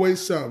 It's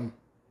always something.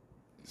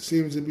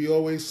 Seems to be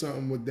always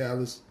something with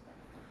Dallas.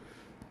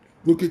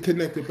 We'll get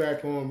connected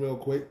back on real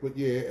quick. But,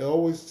 yeah, it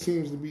always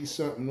seems to be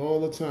something all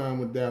the time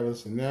with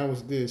Dallas. And now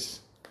it's this.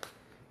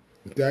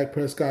 Dak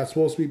Prescott's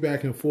supposed to be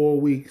back in 4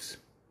 weeks.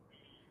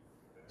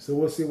 So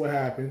we'll see what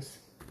happens.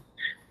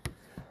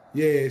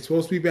 Yeah, it's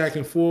supposed to be back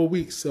in 4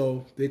 weeks.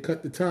 So they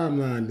cut the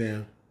timeline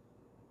down.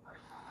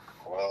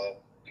 Well,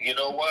 you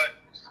know what?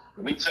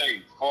 Let me tell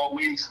you, 4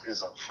 weeks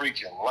is a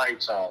freaking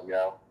lifetime,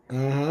 yo.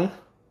 Uh-huh.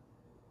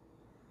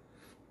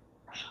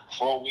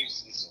 4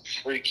 weeks is a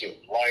freaking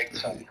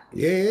lifetime.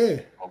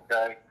 Yeah.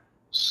 Okay?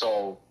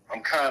 So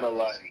I'm kind of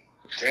like,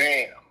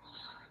 damn.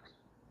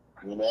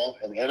 You know,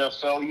 in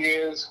NFL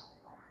years,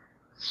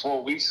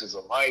 4 weeks is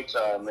a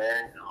lifetime,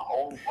 man. A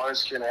whole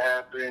bunch can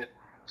happen.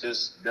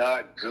 Just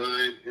not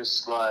good.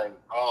 It's like,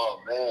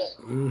 oh, man.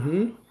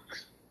 Mm-hmm.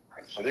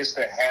 For this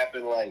to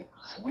happen, like,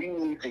 we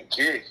need to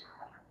get,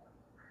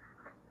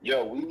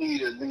 we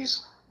need at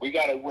least, we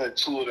got to win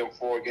 2 of them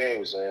 4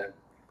 games, man.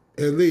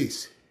 At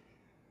least.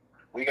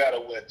 We got to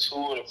win 2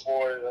 of the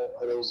 4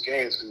 of those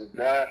games. Because if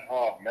not,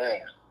 oh,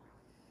 man.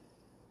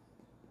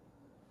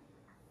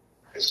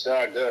 It's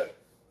not good.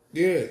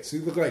 Yeah, so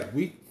you look like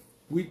week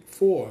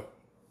 4.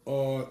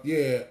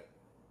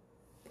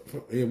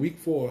 Week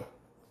 4.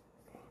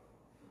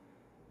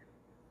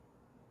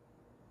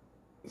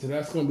 So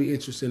that's gonna be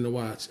interesting to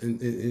watch. And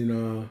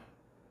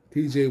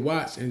T.J.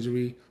 Watt's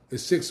injury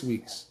is 6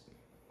 weeks.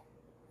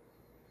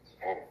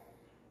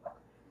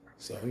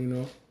 So, you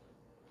know.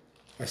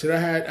 I said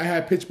I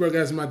had Pittsburgh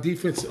as my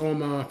defense on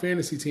my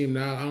fantasy team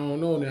now. I don't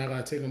know now. I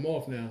got to take them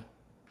off now.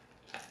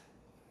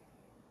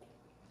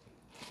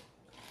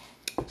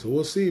 So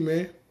we'll see,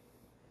 man.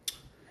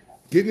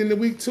 Getting into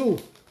week 2.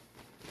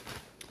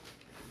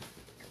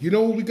 You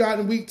know what we got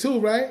in week 2,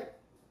 right?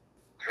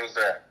 Who's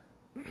that?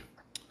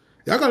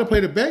 Y'all got to play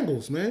the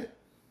Bengals, man.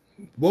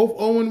 Both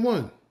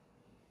 0-1.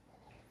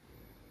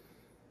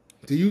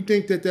 Do you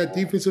think that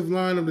defensive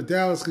line of the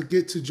Dallas could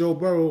get to Joe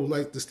Burrow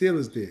like the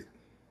Steelers did?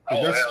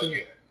 Oh, hell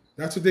yeah.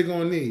 That's what they're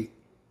going to need.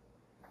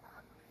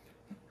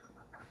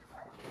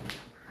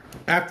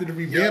 After the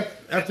revamp,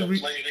 Play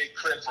they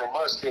clip from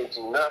us didn't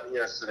do nothing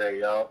yesterday,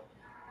 y'all.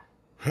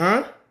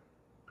 Huh?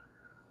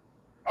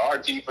 Our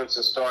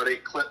defensive star, they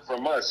clipped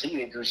from us. He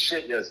didn't do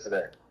shit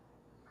yesterday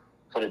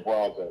for the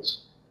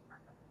Broncos.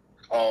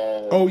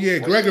 Oh yeah,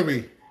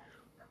 Gregory.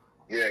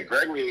 Yeah,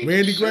 Gregory.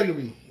 Randy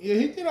Gregory. Yeah,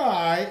 he did all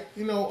right.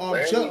 You know,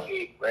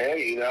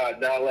 Randy,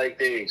 not like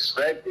they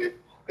expected.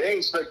 They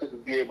expected to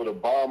be able to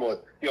bomb us.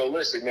 Yo,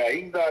 listen, now,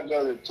 he's not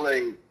going to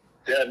play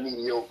that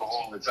mediocre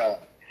all the time.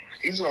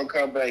 He's going to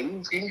come back.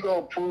 He's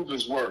going to prove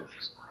his worth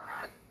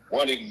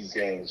one of these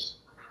games.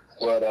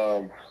 But,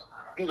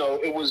 you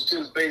know, it was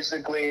just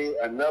basically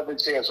another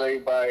chance for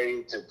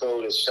everybody to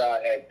throw the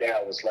shot at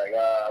Dallas. Like,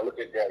 look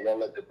at that. Y'all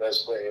let the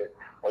best player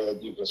on your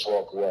defense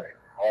walk away.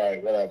 All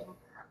right, whatever.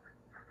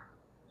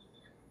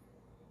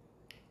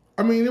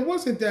 I mean, it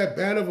wasn't that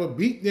bad of a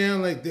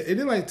beatdown. Like it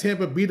didn't like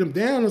Tampa beat them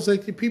down. It was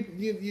like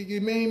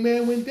your main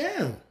man went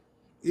down.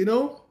 You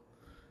know,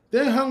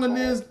 they hung in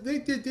there.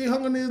 They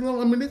hung in there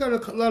long. I mean, they got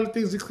a lot of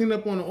things to clean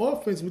up on the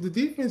offense, but the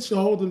defense should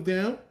hold them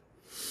down.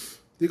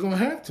 They're gonna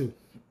have to.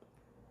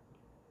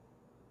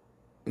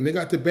 And they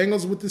got the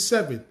Bengals with the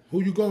 7.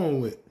 Who you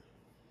going with?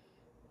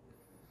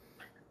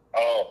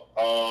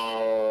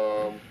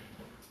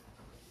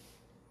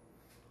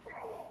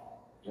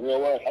 You know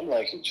what? I'm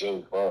liking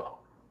Joe Burrow.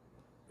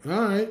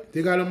 All right,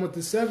 they got him with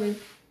the 7.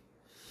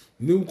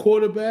 New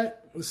quarterback.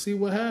 Let's see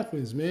what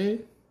happens, man.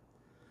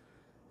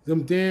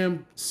 Them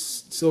damn.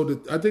 So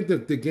I think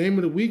the game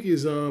of the week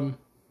is the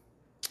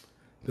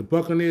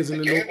Buccaneers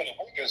and the game of the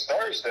week is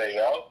Thursday,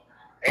 yo.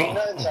 Ain't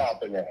nothing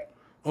topping that.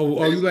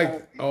 You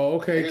like? Oh,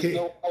 okay. There's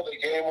no other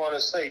game on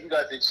the slate. You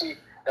got the Chiefs.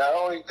 Now, the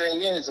only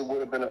thing is, it would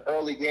have been an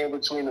early game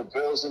between the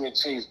Bills and the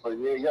Chiefs. But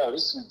yeah, yo,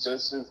 this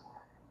is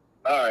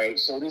all right.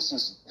 So this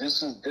is the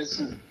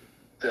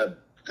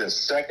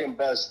second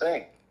best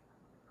thing.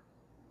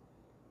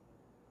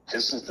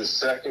 This is the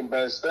second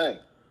best thing.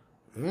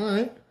 All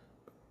right.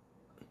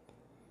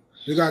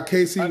 They got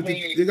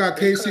KC. They got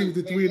KC with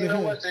the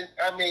 3.5.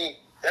 I mean,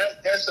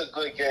 that's a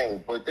good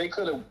game, but they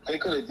could have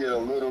did a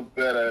little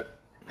better.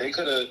 They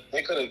could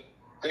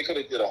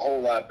have did a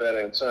whole lot better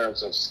in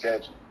terms of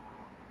schedule.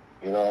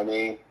 You know what I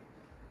mean?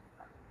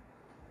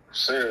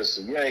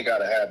 Seriously, you ain't got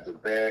to have the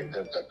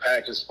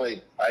Packers play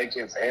the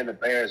Vikings and the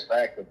Bears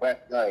back to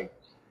back. Like,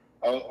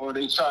 or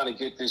they trying to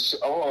get this,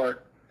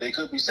 or they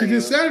could be saying. You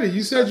just said it.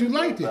 You said you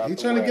liked it. They're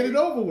trying to get it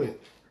over with.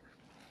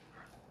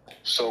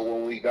 So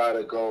when we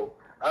gotta go,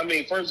 I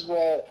mean, first of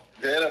all,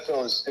 the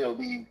NFL is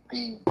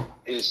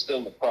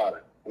still the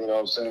product. You know what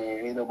I'm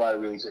saying? Ain't nobody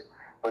really saying.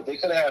 But they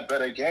could have had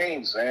better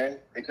games, man.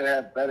 They could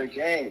have had better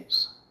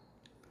games.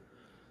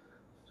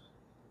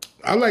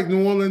 I like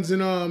New Orleans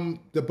and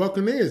the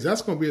Buccaneers.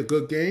 That's going to be a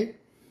good game.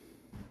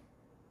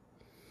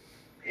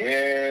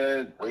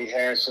 Yeah,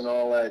 rehashing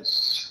all that.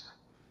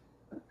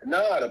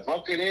 Nah, the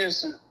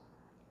Buccaneers.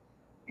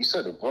 You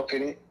said the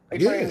Buccaneers. They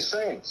playing the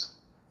Saints.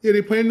 Yeah,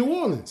 they playing New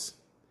Orleans.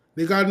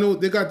 They got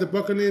the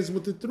Buccaneers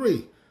with the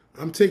 3.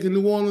 I'm taking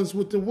New Orleans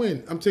with the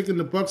win. I'm taking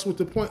the Bucks with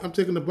the point. I'm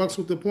taking the Bucks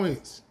with the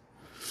points.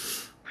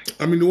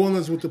 I mean, New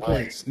Orleans with the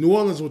points. New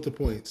Orleans with the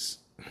points.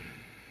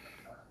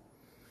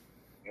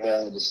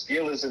 Now the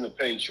Steelers and the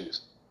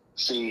Patriots.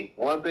 See,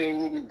 one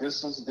thing.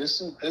 This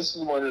is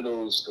one of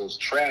those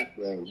trap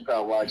games. You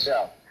gotta watch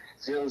out.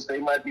 Steelers, they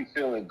might be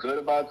feeling good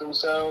about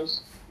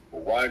themselves,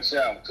 but watch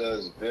out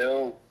because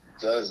Bill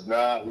does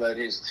not let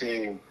his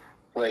team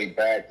play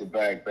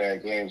back-to-back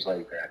bad games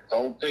like that.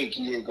 Don't think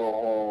he can go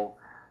home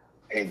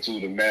and do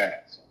the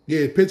math.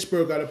 Yeah,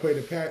 Pittsburgh got to play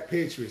the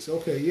Patriots.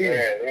 Okay,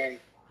 yeah.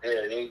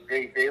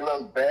 They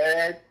look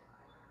bad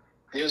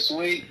this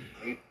week.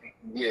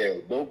 Yeah,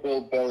 no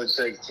Bill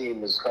Belichick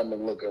team is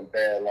coming looking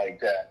bad like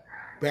that.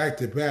 Back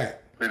to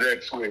back. The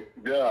next week.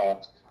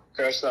 Yeah,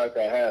 that's not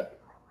gonna happen.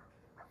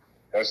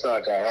 That's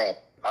not gonna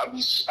happen.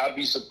 I'd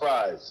be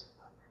surprised.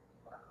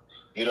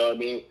 You know what I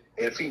mean?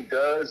 If he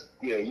does,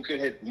 yeah, you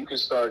can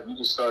start to,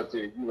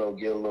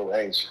 get a little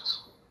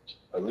anxious.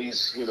 At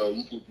least, you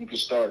can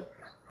start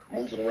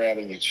moving around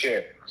in your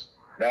chair.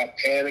 Not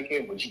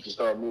panicking, but you can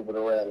start moving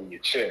around in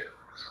your chair.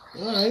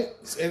 All right.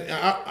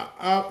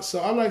 And so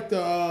I like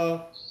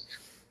the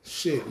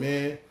shit,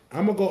 man.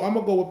 I'm gonna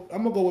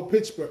go with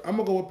Pittsburgh. I'm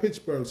gonna go with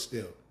Pittsburgh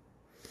still.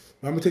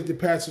 I'm gonna take the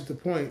Pats with the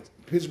points.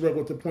 Pittsburgh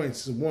with the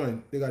points is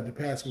 1. They got the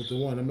Pats with the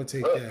 1. I'm gonna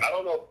take that. I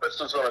don't know if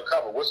Pittsburgh's gonna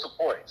cover. What's the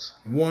points?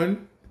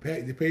 1.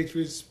 The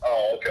Patriots.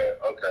 Oh, okay,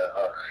 all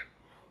right,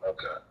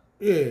 okay.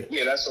 Yeah.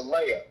 Yeah, that's a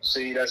layup.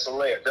 See, that's a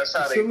layup. That's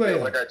how It's they a layup.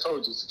 feel. Like I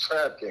told you, it's a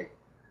trap game.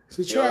 It's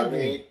a You know trap what I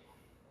game. mean?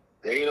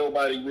 There ain't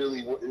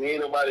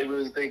nobody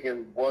really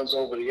thinking one's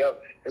over the other.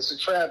 It's a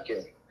trap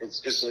game.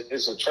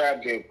 It's a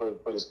trap game for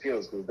the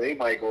Steelers because they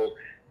might go.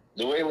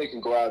 New England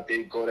can go out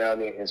there, go down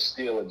there and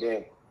steal a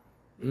game.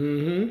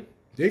 Mm-hmm.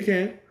 They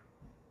can.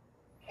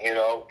 You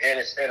know, and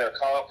it's in a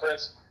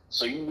conference,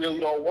 so you really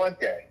don't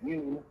want that.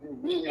 You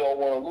really don't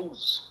want to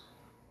lose.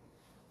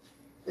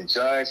 The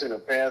Giants and the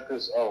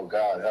Panthers. Oh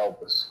God,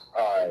 help us!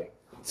 All right,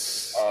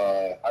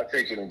 I'm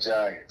taking the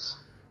Giants.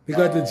 We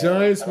got the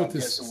Giants and with I'm the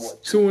guessing,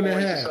 what, 2.5.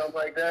 or something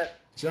like that.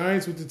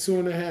 Giants with the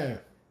 2.5.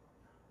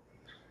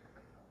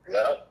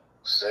 Yep.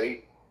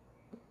 See.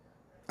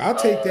 I'll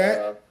take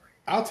that.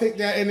 I'll take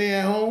that in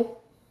there at home.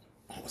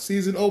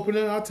 Season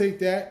opener, I'll take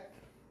that.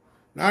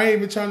 I ain't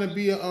even trying to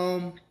be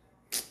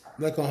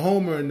like a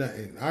homer or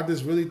nothing. I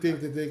just really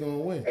think that they're gonna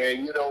win.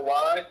 And you know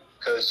why?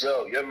 Because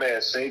your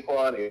man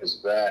Saquon is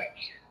back.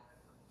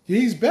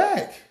 He's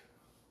back.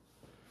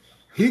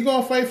 He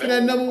gonna fight for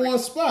that number one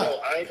spot. Yo,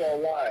 I ain't gonna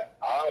lie.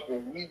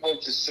 When we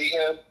went to see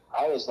him,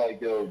 I was like,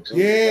 yo, dude.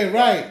 Yeah,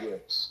 right.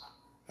 Yes.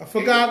 I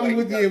forgot we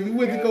went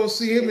to go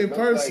see him in It looked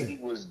person. like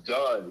he was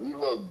done. He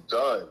looked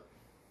done.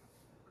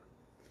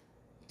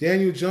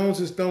 Daniel Jones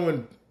is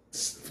throwing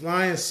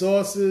flying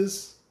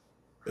saucers.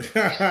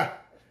 I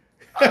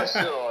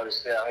still don't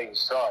understand how you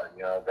start.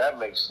 You know, that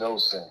makes no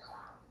sense.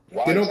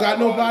 Why They don't got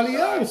Tyler nobody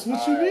Hyde? else.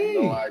 What you I have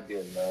mean? no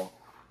idea, man.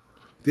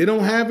 They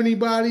don't have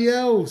anybody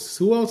else.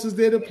 Who else is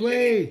there to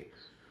play?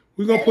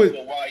 We're gonna I don't put.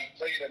 know why you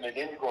played him and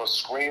then you're gonna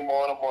scream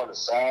on him on the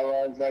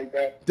sidelines like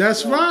that.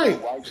 That's You know,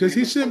 right. why Because he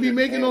you shouldn't be put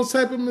making him those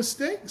type of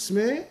mistakes,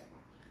 man.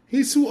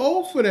 He's too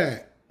old for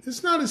that.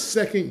 It's not his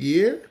second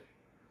year.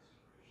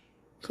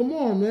 Come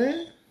on,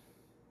 man.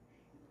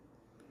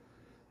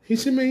 He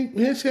should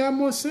have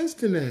more sense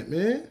than that,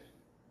 man.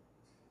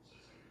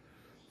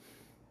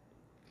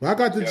 Well, I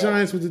got the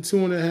Giants with the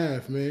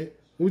 2.5, man.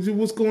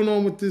 What's going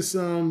on with this?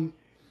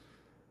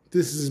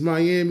 This is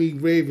Miami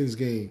Ravens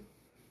game.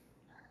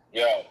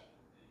 Yo.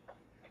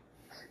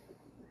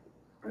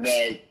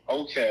 No,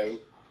 okay.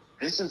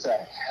 This is a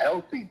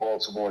healthy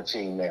Baltimore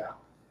team now.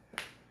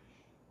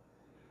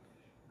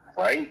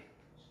 Right?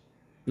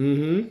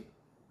 Mm-hmm.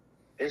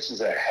 This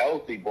is a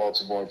healthy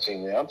Baltimore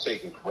team now. I'm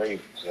taking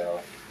Ravens, yo.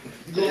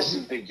 This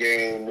is the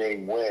game they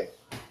win.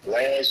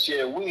 Last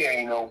year, we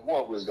ain't know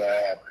what was going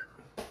to happen.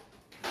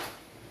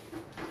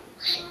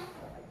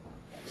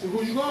 So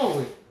who you going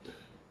with?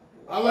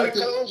 I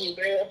told you,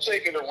 man, I'm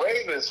taking the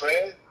Ravens,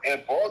 man.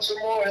 And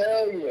Baltimore,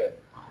 hell yeah.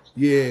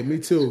 Yeah, me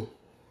too.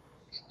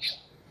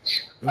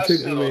 I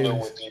still don't know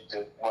what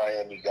the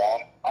Miami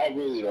got. I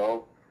really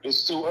don't.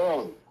 It's too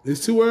early.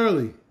 It's too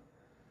early.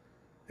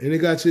 And they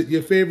got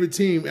your favorite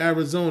team,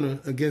 Arizona,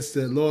 against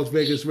the Las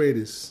Vegas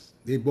Raiders.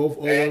 They both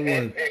 0-1.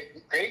 And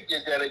they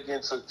did that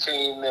against a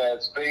team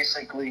that's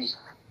basically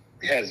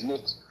has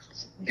looked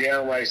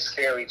downright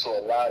scary to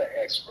a lot of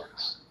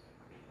experts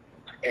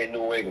in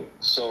New England.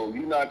 So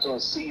you're not going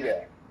to see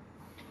that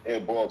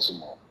in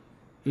Baltimore.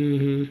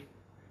 Mm-hmm.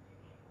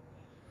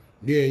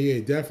 Yeah,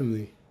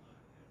 definitely.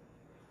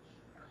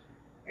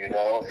 You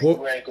know,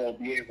 you ain't going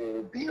to be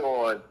able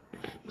to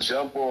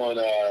jump on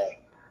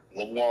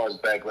Lamar's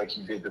back like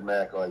you did to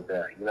Mac like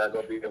that. You're not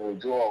going to be able to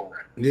do all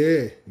that.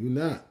 Yeah, you're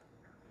not.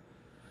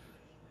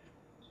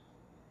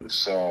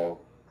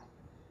 So,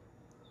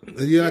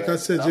 yeah, like I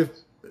said, I'm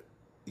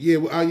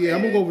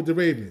gonna go with the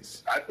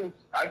Ravens. I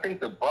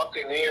think the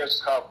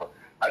Buccaneers cover.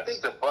 I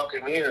think the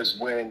Buccaneers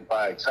win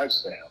by a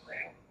touchdown,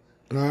 man.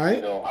 All right.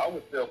 You know, I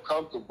would feel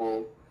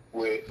comfortable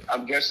with.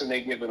 I'm guessing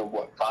they're giving them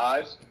what,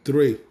 5?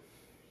 3.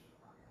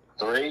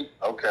 3?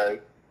 Okay.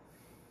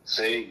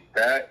 See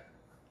that?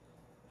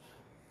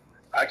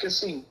 I can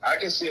see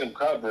them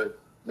covered.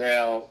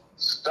 Now,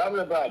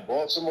 something about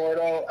Baltimore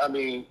though. I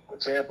mean,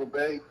 Tampa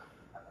Bay.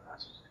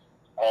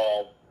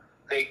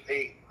 They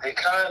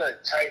kind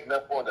of tighten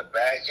up on the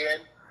back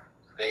end.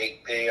 They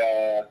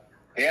have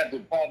they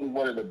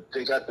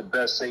got the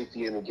best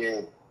safety in the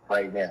game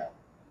right now,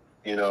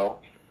 you know,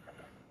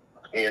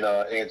 and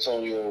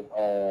Antonio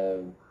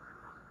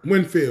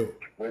Winfield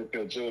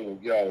Jr.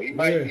 Yo, he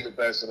might be the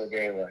best in the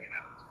game right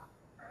now.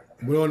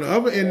 But on the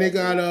other end, they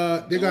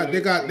got.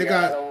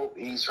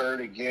 He's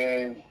hurt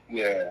again.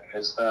 Yeah,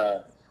 it's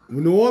not.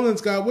 New Orleans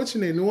got what's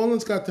your name? New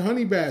Orleans got the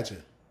Honey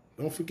Badger.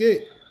 Don't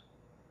forget.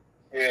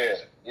 Yeah.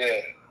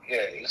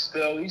 He's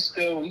still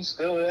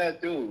that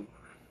dude.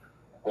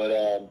 But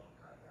I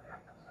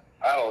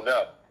don't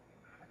know.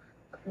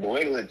 New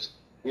England,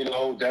 you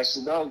know, that's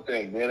another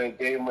thing. They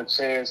gave him a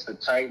chance to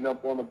tighten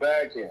up on the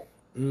back end.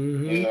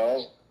 Mm-hmm. You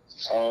know,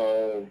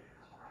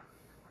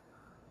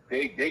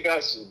 they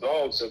got some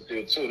dogs up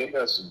there too. They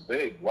got some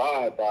big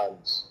wide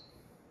bodies.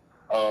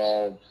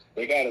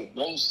 They got a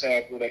nose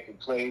tackle that can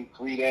play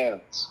 3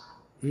 downs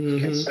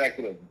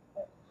consecutively.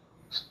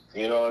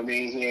 You know what I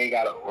mean? He ain't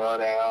got to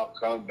run out,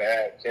 come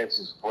back, catch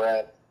his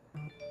breath.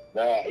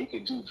 Nah, he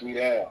could do 3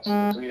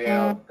 downs. 3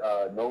 down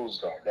nose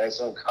guard. That's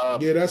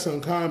uncommon. Yeah, that's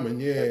uncommon.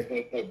 Yeah.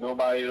 If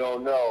nobody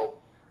don't know,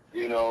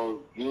 you know,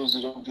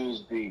 usually them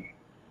dudes be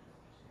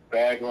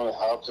bagging on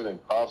huffing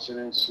and puffing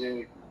and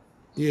shit.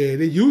 Yeah,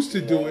 they used to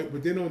do it,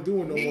 but they don't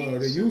do it no more.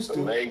 They used The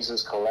to. legs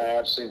is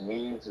collapsing,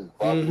 knees is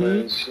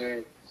buckling and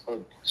shit.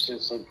 So,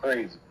 shit's so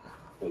crazy.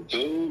 But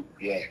dude,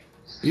 yeah.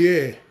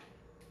 Yeah.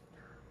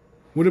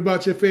 What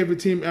about your favorite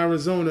team,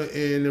 Arizona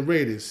and the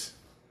Raiders?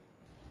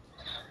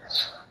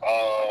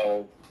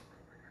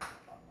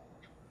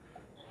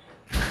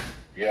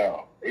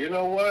 Yeah. You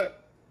know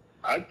what?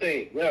 I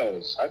think the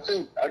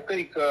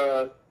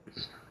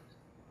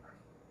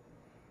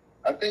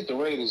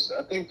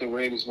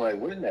Raiders might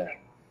win that.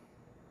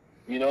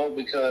 You know,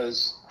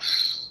 because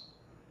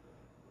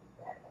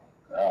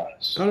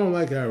gosh, I don't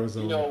like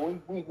Arizona. you know,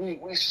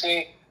 we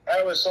see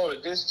Arizona,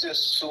 there's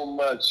just so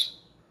much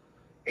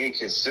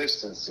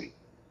inconsistency.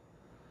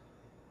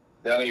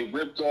 Now they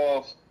ripped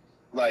off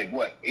like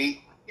what,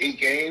 eight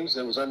games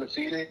that was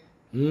undefeated?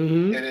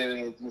 Mm-hmm. And then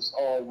it just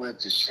all went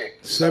to shit.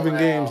 7 Somehow,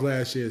 games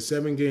last year.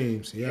 7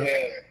 games. Yeah.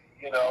 Yeah,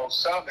 you know,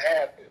 something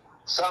happened.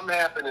 Something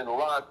happened in the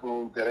locker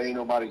room that ain't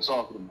nobody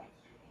talking about.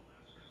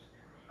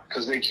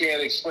 Because they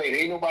can't explain.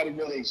 Ain't nobody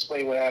really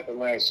explain what happened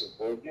last year.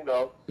 But, you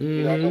know,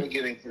 we're not going to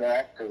get into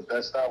that because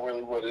that's not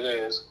really what it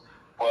is.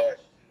 But,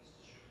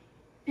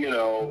 you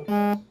know,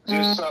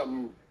 just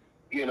something,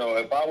 you know,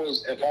 if I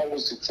was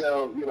to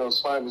tell, you know,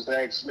 somebody was to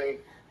ask me,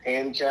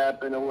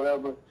 handicapping or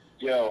whatever,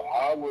 yo,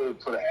 I would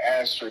put an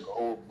asterisk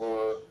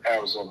over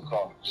Arizona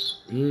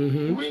Cardinals. Mm-hmm.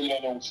 You really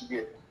don't know what you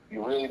get.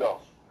 You really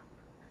don't.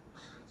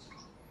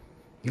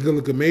 You can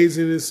look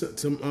amazing this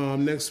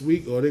next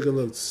week, or they can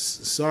look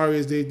sorry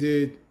as they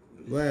did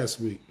last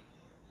week.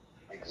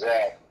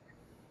 Exactly.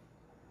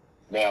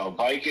 Now,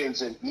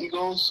 Vikings and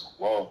Eagles,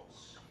 whoa.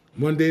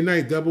 Monday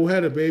night,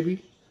 doubleheader,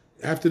 baby.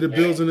 After the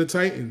Bills and the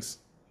Titans.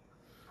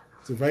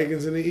 The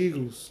Vikings and the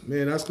Eagles.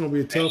 Man, that's going to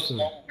be a tough There's one.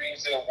 no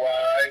reason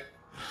why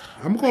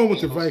I'm going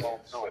with the Eagles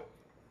Vikings. don't do it.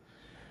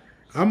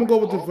 I'm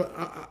going to go with the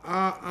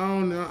I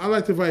don't know. I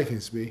like the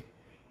Vikings, B.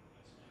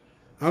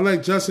 I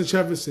like Justin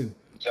Jefferson.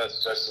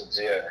 Justin,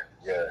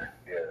 yeah.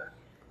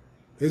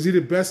 Is he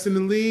the best in the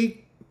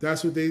league?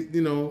 That's what they,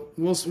 you know,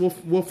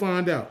 we'll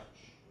find out.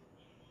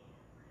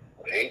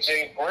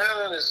 A.J.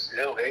 Brown is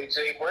still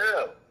A.J.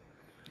 Brown.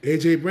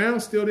 A.J.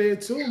 Brown's still there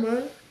too,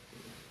 man.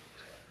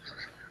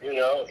 You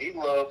know, he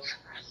looked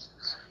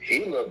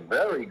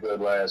very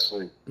good last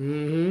week.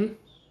 Mm-hmm.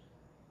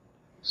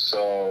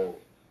 So,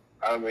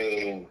 I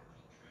mean,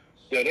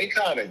 yeah, they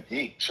kind of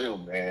deep too,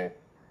 man.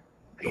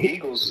 The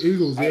Eagles,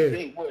 yeah. I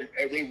think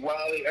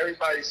everybody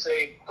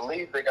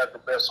believe they got the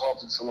best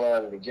offensive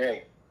line in the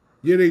game.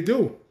 Yeah, they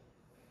do.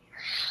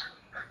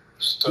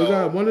 So, They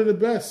got one of the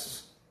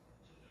best.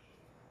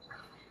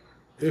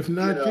 If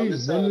not one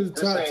of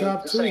the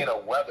top this two. ain't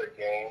a weather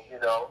game, you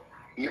know.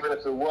 Even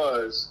if it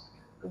was,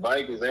 the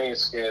Vikings ain't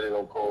scared of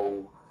no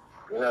cold.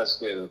 They're not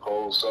scared of the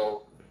cold.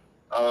 So,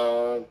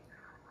 I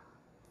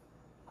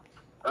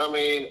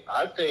mean,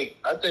 I think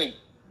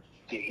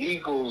the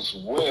Eagles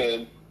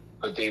win,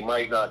 but they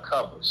might not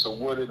cover. So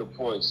what are the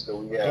points that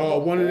we have?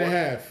 Oh,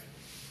 1.5.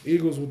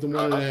 Eagles with the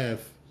 1.5.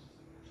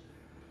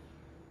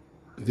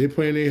 They're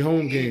playing their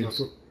home game.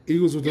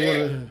 Eagles with the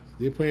 1.5.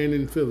 They're playing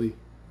in Philly.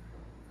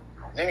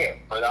 Yeah,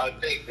 but I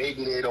think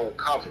maybe they don't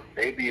cover.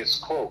 Maybe it's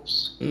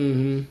close.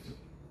 Mm-hmm.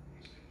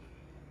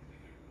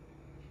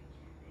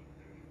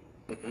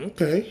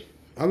 Okay.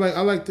 I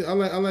like the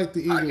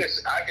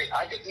Eagles.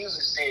 I could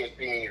easily see it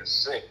being a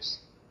 6.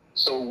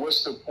 So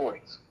what's the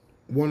point?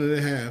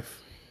 1.5.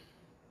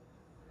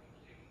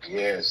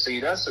 Yeah, see,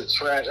 that's a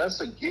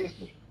gift.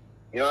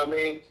 You know what I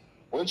mean?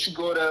 Once you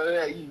go down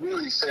there, you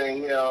really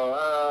saying, you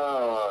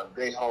know,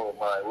 they home,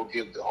 right? We'll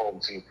give the home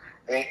team.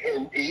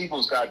 And the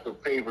Eagles got the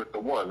favorite to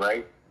 1,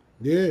 right?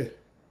 Yeah.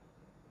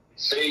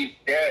 See,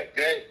 that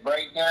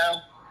right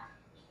now,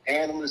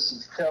 analysts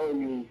is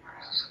telling you,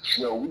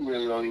 you know, we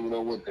really don't even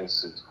know what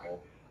this is, man.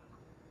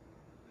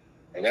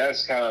 And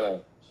that's kind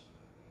of,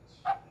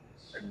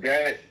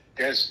 that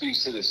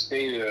speaks to the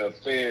state of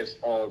affairs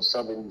of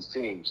some of these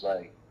teams.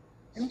 Like,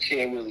 you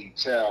can't really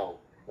tell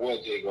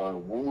what they're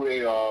going to, who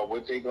they are,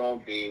 what they're going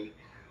to be,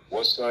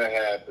 what's going to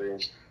happen,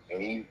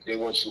 and they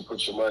want you to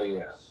put your money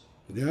down.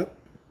 Yep.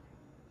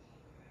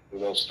 You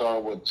know,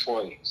 start with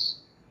 20s.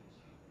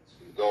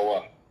 Go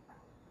up.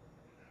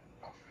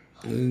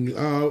 And,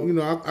 you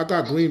know, I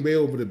got Green Bay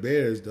over the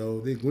Bears, though.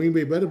 Green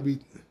Bay better be.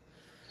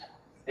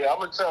 Yeah, I'm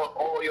going to tell,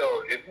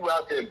 if you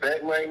out there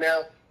betting right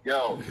now,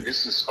 yo,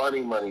 this is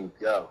funny money.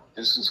 Yo,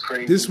 this is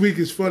crazy. This week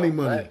is funny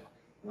money.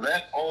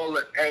 Let all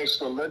the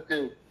extra, let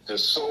the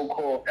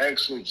so-called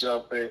extra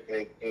jump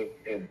in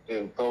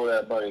and throw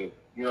that money.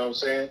 You know what I'm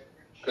saying?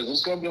 Because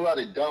there's going to be a lot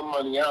of dumb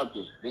money out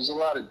there. There's a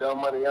lot of dumb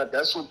money out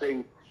there. That's what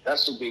they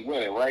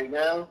win. Right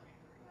now,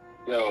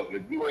 yo,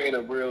 if you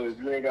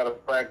ain't got a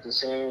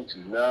practice hand,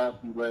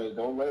 don't lay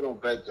no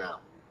bet down.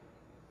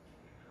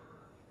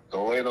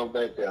 Don't lay no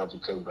bet down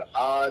because the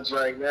odds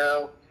right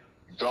now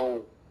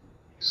don't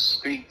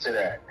speak to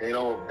that.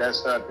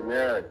 That's not the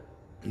narrative.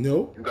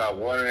 Nope. You got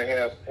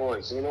 1.5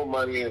 points. Ain't no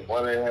money in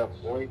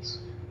 1.5 points.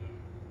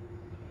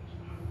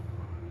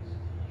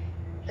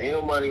 Ain't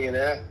no money in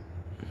that.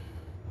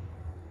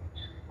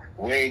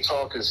 We ain't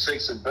talking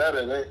 6 or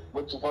better.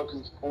 What the fuck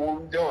is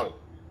what we doing?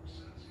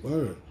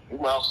 Word. You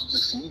might also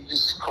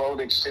just call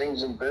it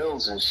exchanging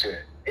bills and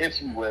shit.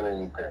 If you win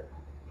anything.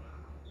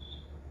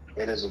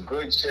 It is a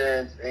good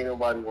chance ain't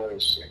nobody winning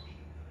shit.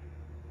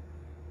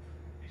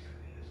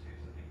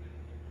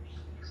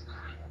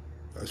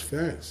 That's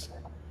facts.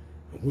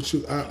 What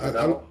you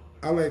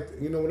I like,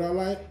 you know what I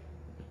like?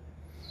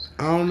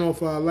 I don't know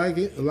if I like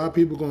it. A lot of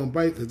people gonna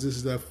bite because this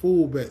is that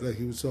full bet like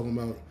he was talking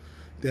about.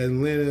 That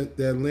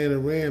Atlanta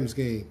Rams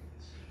game.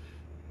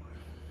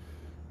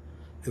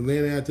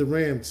 Atlanta at the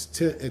Rams,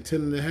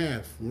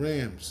 10.5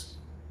 Rams.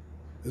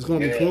 It's gonna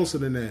be closer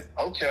than that.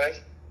 Okay.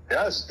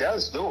 That's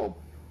doable.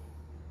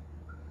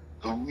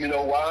 You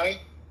know why?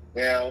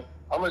 Now,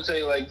 I'm gonna tell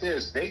you like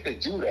this, they could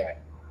do that,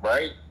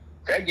 right?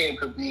 That game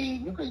could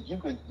be you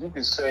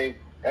could say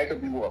that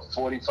could be what,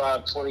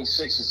 45-26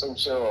 or some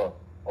shit, or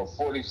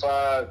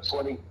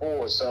 45-24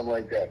 or something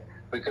like that.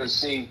 Because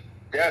see,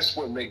 that's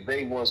what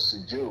McVay wants to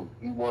do.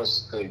 He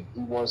wants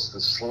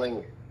to sling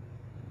it.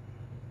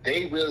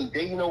 They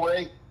you know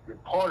what?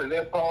 Part of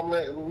their problem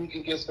that week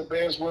against the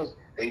Bears was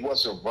they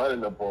wasn't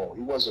running the ball.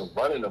 He wasn't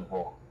running the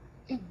ball.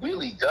 He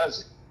really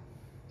doesn't.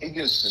 He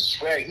gets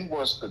distracted. He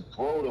wants to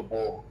throw the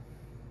ball.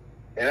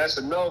 And that's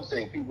another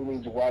thing people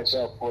need to watch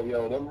out for.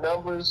 Yo, them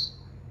numbers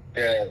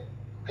that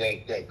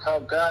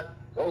Cup got,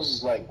 those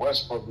is like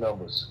Westbrook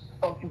numbers.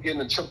 How you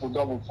getting a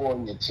triple-double for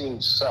and your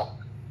team suck?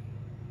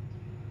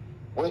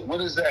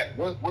 What is that?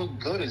 What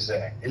good is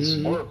that?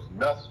 It's worth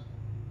nothing.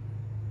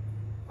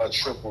 A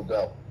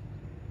triple-double.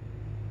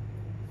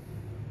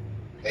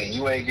 And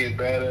you ain't get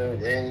better,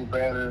 it ain't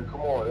better.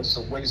 Come on, it's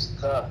a waste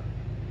of time.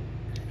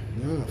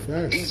 No,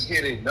 facts. He's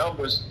getting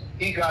numbers.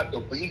 He got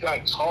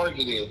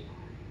targeted,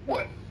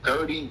 what,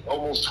 30,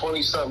 almost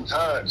 20-something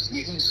times.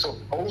 He's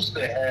supposed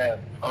to have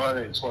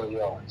 120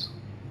 yards.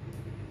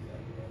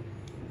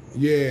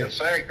 Yeah. The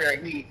fact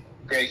that he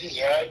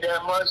had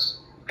that much,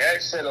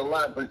 that said a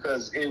lot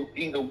because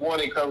either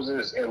one it comes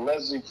in, and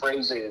Leslie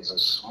Frazier is a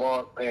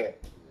smart man.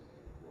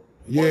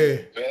 Yeah. One of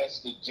the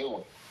best to do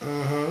it.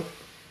 Uh-huh.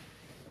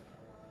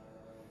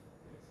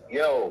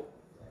 Yo,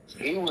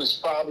 he was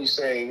probably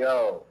saying,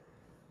 yo,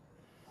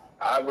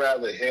 I'd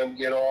rather him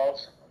get off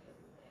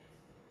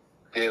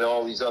than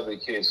all these other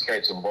kids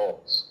catching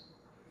balls.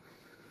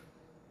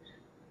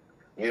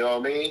 You know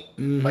what I mean?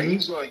 Mm-hmm. Like,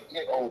 he's going to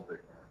get open.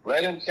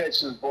 Let him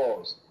catch his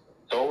balls.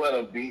 Don't let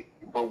him beat.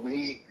 But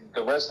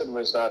the rest of them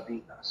is not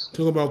beating us.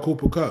 Talk about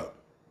Cooper Kupp.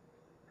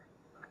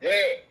 Yeah.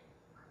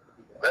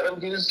 Let him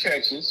get his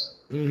catches.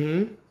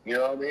 Mm-hmm. You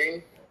know what I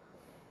mean?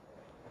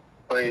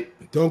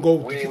 But don't go.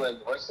 We ain't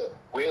let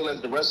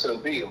the rest of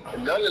them beat him.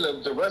 And none of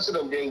them, the rest of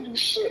them didn't do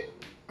shit.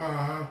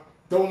 Uh-huh.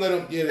 Don't let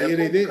them. Yeah, they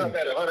Cooper didn't. Kupp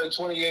had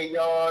 128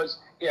 yards.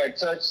 He had a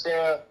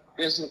touchdown.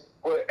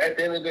 But at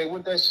the end of the day,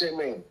 what that shit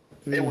mean?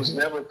 Mm-hmm. It was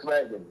never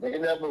threatening. They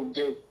never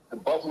did. The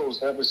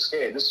Buffalo's never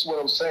scared. This is what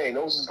I'm saying.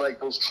 Those is like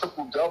those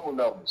triple-double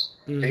numbers.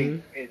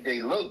 Mm-hmm.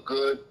 They look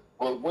good,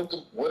 but what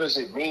does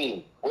it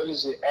mean? What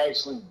does it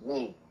actually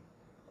mean?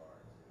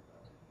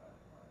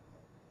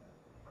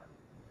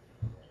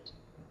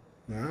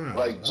 Nah,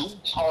 like, Duke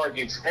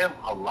targets him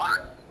a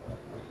lot.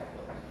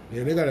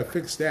 Yeah, they got to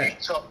fix that.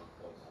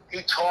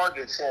 He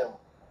targets him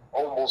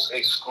almost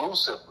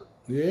exclusively.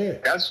 Yeah.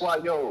 That's why,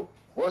 yo,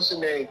 what's the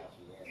name?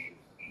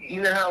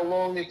 You know how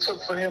long it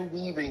took for him to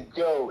even,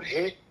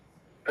 hit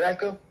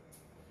Beckham?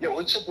 Yo,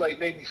 it took like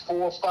maybe 4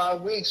 or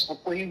 5 weeks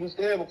before he was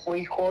there, before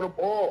he caught a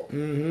ball.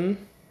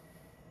 Mm-hmm.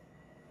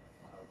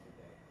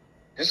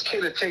 This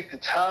kid would take the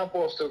top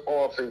off the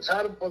offense.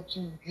 How the fuck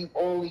you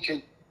only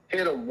can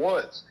hit him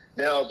once?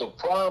 Now, the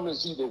problem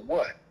is either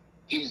what?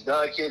 He's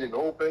not getting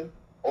open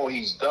or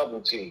he's double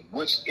teamed.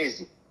 Which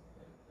is it?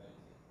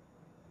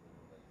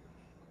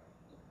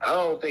 I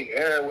don't think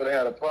Aaron would have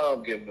had a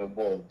problem getting the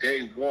ball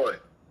day one.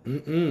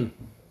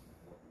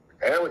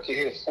 Aaron can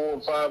hit 4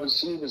 and 5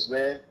 receivers,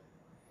 man.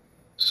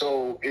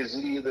 So is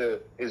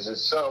it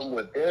something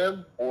with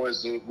them or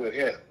is it with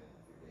him?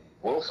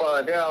 We'll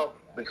find out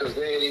because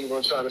they ain't even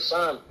gonna try to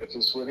sign him. If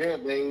it's with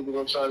him, they ain't even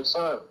gonna try to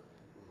sign him.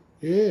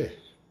 Yeah.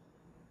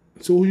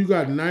 So who you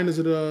got? Niners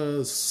or the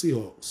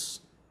Seahawks?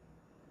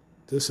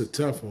 This is a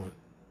tough one.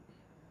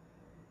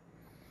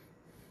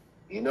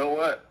 You know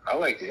what? I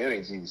like the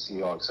energy the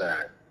Seahawks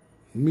had.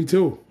 Me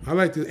too. I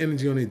like the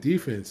energy on their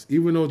defense,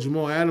 even though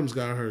Jamal Adams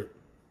got hurt.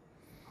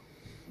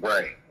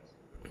 Right.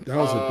 That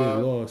was a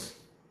big loss.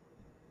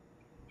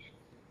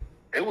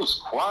 It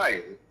was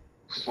quiet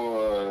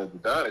for the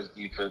Niners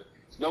defense.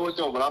 No, it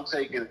don't, but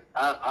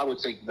I would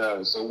take the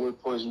Niners. So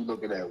what points you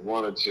looking at,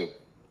 1 or 2?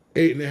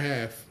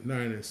 8.5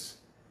 Niners.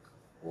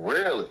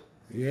 Really?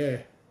 Yeah.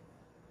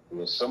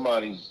 Well,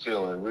 somebody's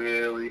feeling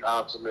really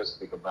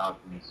optimistic about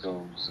these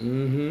teams.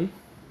 Mm-hmm.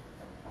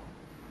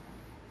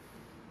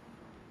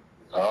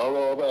 I don't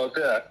know about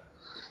that.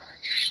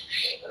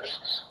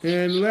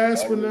 And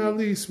last but not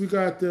least, we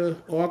got I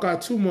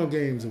got 2 more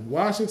games.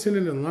 Washington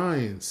and the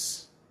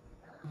Lions.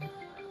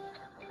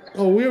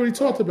 Oh, we already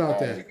talked about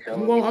that. I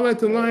like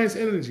the Lions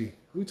energy.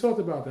 We talked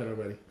about that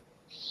already.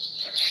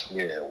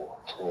 Yeah,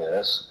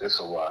 it's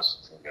a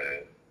Washington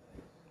game.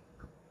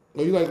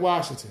 Oh, you like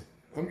Washington?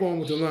 I'm going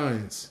with the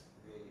Lions.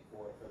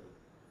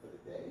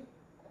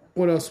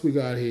 What else we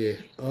got here?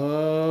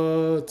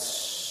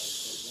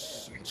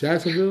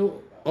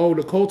 Jacksonville. Oh,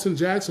 the Colts in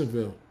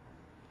Jacksonville.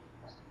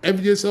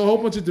 It's a whole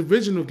bunch of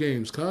divisional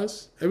games,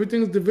 cuz.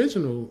 Everything's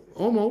divisional,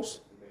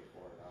 almost.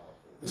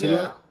 So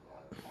Yeah.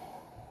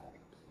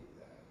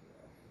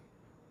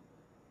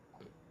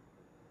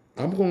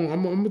 I'm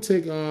gonna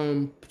take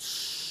I'm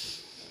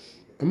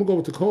gonna go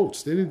with the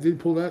Colts. They didn't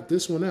pull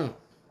this one out.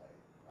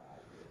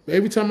 But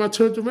every time I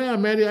turned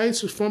around, Matty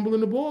Ice was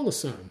fumbling the ball or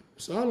something.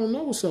 So I don't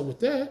know what's up with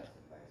that.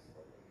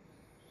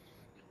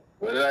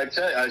 What did I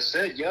tell you? I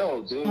said,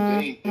 yo, dude,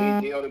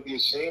 they ought to be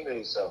ashamed of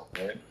themselves,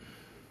 man.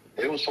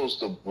 They were supposed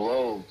to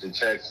blow the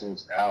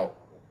Texans out.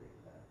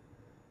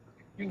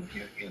 You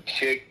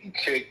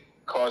kick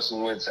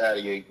Carson Wentz out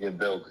of your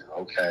building,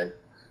 okay?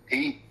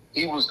 He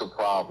was the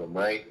problem,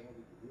 right?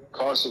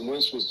 Carson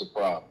Wentz was the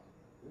problem.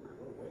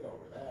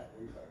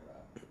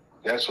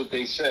 That's what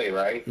they say,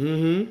 right?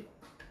 Mm-hmm.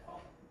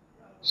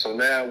 So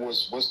now,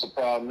 what's the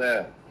problem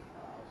now?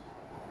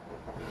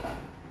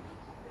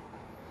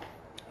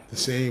 The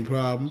same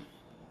problem.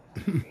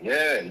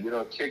 Yeah, you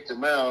know, kicked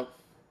him out,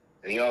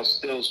 and y'all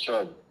still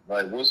struggling.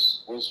 Like,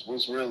 what's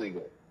really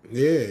good?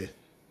 Yeah,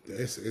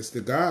 it's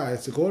the guy.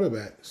 It's the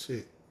quarterback.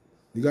 Shit,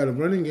 you got a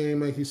running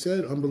game like you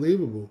said,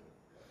 unbelievable.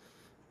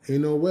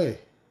 Ain't no way.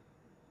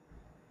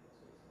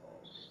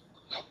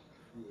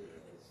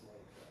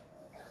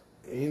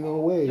 Ain't no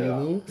way, Yeah. you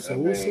know. So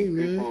we'll see,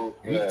 man.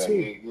 Week 2.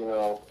 You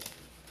know.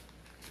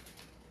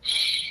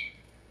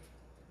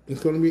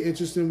 It's gonna be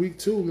interesting week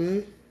 2,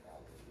 man.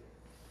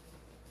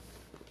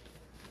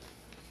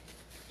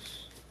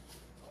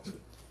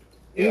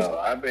 Yeah,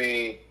 I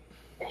mean,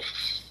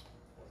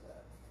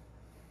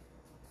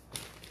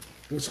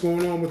 What's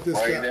going on with this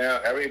right guy?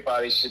 now,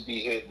 everybody should be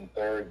hitting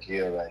third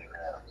gear right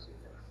now.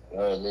 You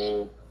know what I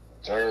mean?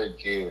 Third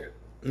gear.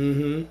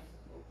 Mm-hmm.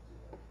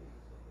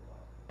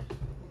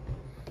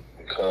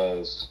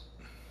 Because,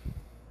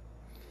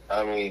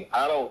 I mean,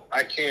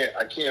 I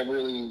can't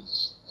really,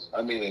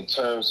 I mean, in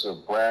terms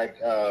of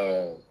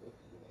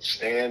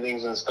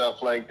standings and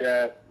stuff like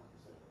that,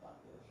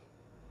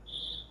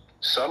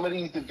 some of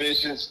these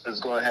divisions is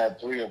going to have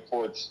 3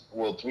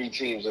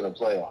 teams in the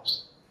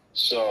playoffs.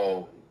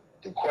 So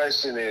the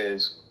question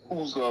is,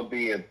 who's going to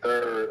be in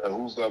third or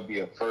who's going to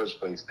be in first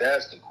place?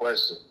 That's the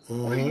question.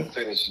 Where you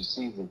finish your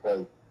season?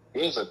 Because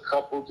there's a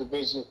couple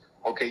divisions.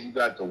 Okay, you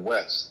got the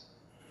West.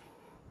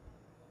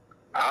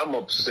 I'm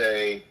going to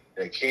say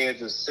that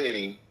Kansas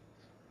City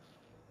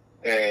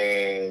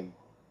and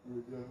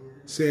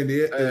San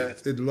Diego,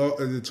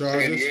 the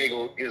Chargers. San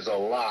Diego is a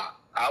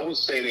lot. I would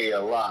say they're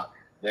a lot.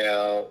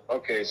 Now,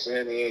 okay,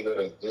 San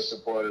Diego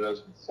disappointed us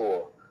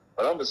before,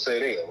 but I'm going to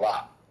say they're a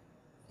lot.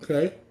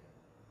 Okay.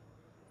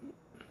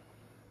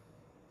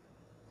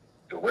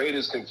 The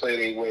Raiders can play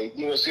their way.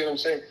 You know, see what I'm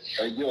saying?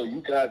 Like, yo,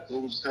 you got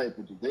those type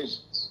of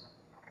divisions.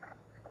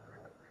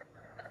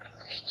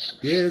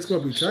 Yeah, it's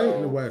going to be tight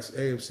in the West,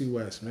 AFC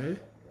West, man.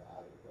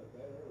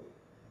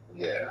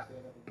 Yeah.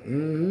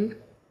 Mm-hmm.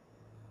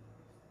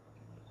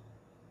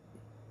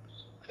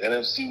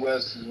 NFC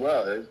West as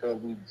well. It's gonna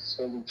be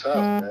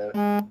tough,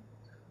 man.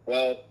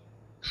 Well,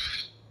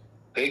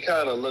 they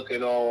kind of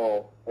looking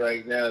all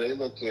right now. They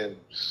looking.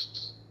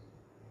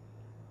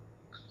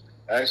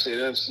 Actually,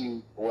 the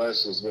NFC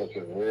West is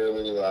looking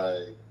really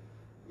like.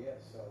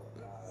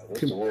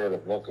 What's the word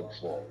I'm looking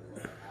for?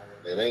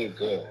 It ain't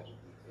good.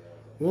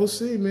 We'll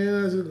see,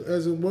 man.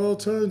 As the world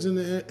turns in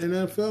the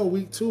NFL,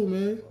 week 2,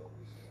 man.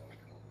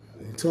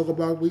 We talk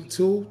about week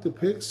 2, the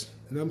picks.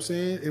 You know what I'm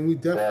saying? And we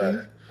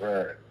definitely.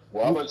 Right.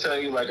 Well, I'm gonna tell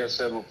you, like I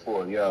said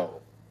before, yo.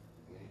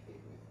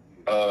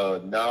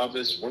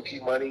 Novice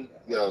rookie money,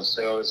 yo,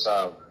 stay on the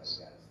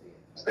sidelines.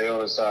 Stay on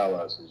the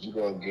sidelines, because you're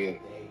gonna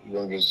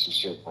get your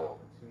shit broke.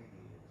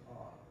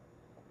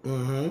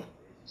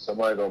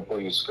 Somebody gonna pull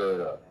your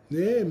skirt up.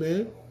 Yeah,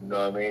 man. You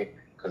know what I mean?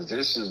 Because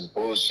this is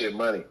bullshit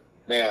money.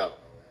 Now,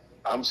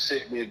 I'm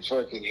sitting here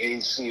drinking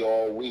AC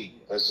all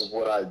week. This is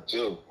what I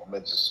do. I'm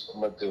at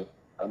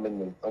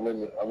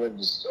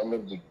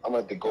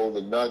the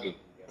Golden Nugget.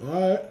 All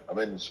right. I'm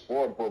in the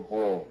sport book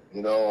room.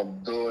 You know,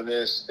 I'm doing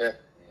this, that.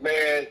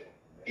 Man,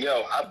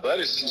 yo, I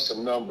better see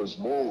some numbers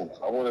move.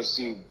 I want to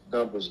see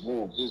numbers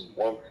move. This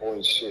 1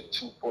 point shit,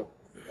 2 point.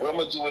 What am I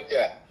gonna do with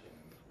that?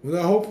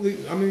 Well, hopefully,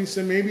 I mean,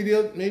 so maybe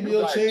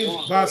they'll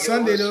change by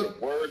Sunday.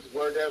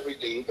 Word every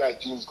day. You got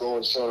dudes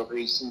going short of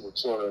AC with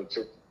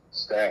 250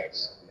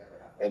 stacks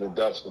and a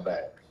duffel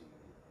bag.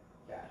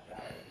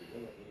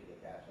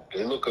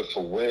 They're looking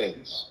for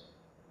wins.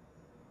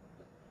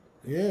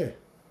 Yeah.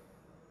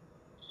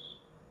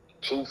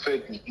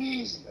 250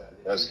 easy.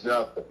 That's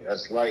nothing.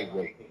 That's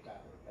lightweight.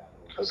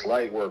 That's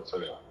light work for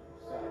them.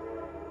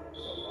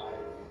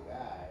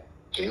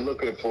 They're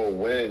looking for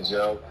wins,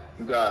 yo.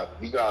 You got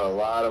a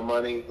lot of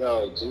money.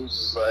 Yo,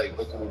 dudes like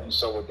looking to do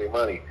something with their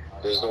money.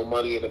 There's no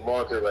money in the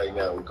market right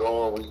now. We're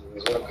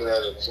looking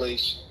at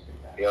inflation.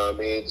 You know what I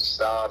mean?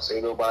 Stocks,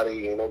 ain't no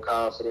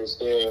confidence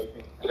there.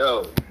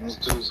 Yo, these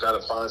dudes got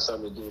to find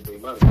something to do with their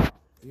money.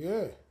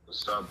 Yeah. Let's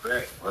start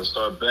back.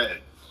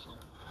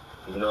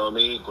 You know what I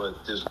mean?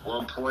 But this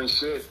 1 point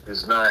shit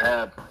is not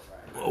happening.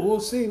 Well, we'll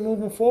see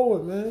moving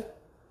forward, man.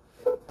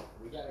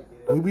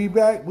 We be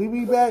back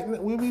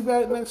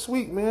next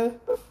week, man.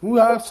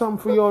 We'll have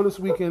something for y'all this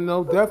weekend,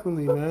 though.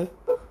 Definitely, man.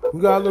 We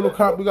got a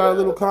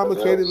little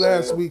complicated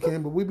last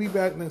weekend, but we'll be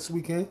back next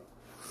weekend.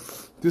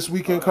 This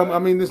weekend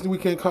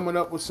coming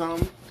up with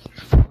something.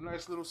 A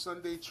nice little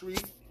Sunday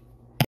treat.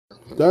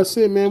 That's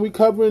it, man. We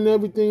covering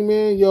everything,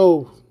 man.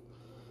 Yo,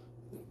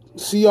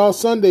 see y'all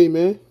Sunday,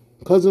 man.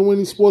 Cousin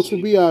Winnie Sports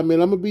will be out,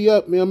 man. I'm going to be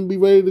up, man. I'm going to be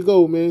ready to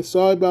go, man.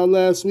 Sorry about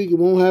last week. It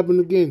won't happen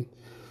again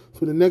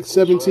for the next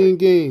 17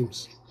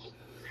 games.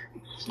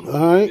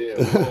 All right?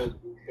 Yeah,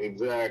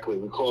 exactly.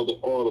 We called it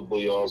audible,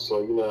 y'all,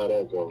 so you know how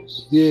that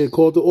goes. Yeah,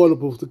 called the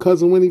audible. To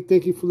Cousin Winnie,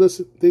 thank you for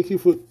listening. Thank you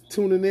for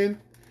tuning in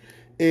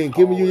and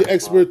giving you your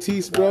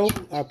expertise, bro.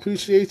 I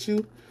appreciate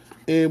you.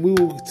 And we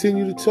will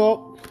continue to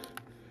talk.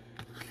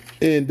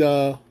 And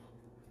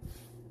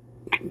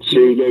see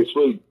you next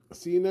week.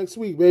 See you next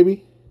week,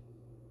 baby.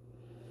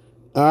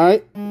 All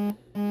right?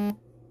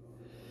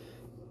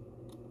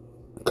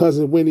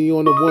 Cousin Winnie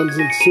on the ones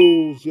and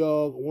twos,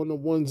 y'all. On the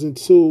ones and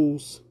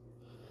twos.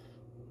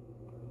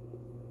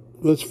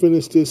 Let's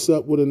finish this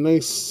up with a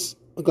nice...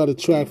 I got a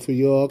track for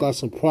y'all. I got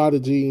some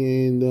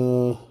Prodigy and...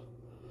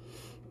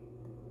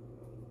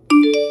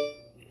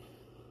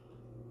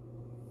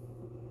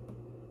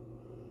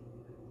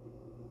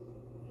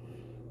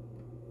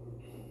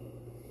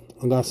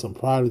 I got some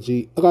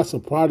Prodigy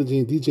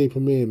and DJ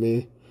Premier,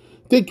 man.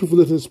 Thank you for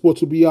listening to Sports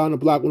with BI on the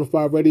Block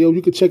 105 Radio.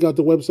 You can check out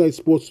the website,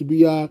 Sports with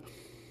BI,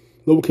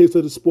 lowercase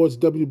letter sports,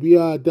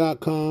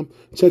 WBI.com.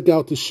 Check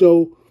out the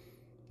show,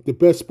 the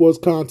best sports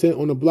content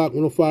on the Block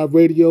 105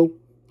 Radio.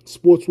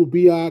 Sports with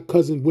BI,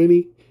 Cousin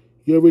Winnie.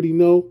 You already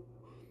know.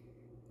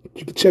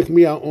 You can check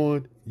me out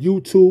on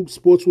YouTube,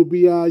 Sports with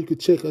BI. You can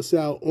check us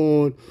out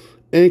on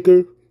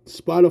Anchor,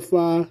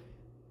 Spotify,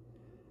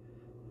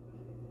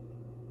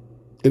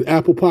 and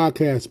Apple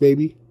Podcasts,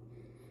 baby.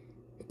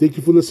 Thank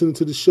you for listening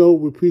to the show.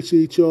 We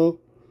appreciate y'all.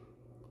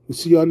 We'll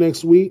see y'all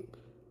next week.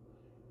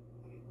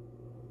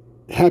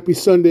 Happy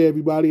Sunday,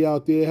 everybody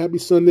out there. Happy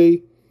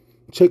Sunday.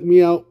 Check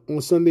me out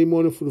on Sunday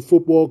morning for the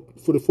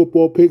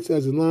football picks,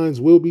 as the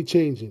lines will be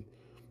changing.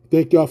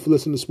 Thank y'all for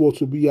listening to Sports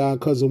with B.I. and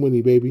Cousin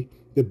Winnie, baby.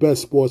 The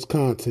best sports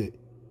content.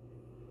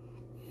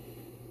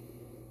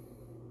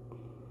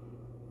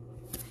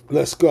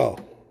 Let's go.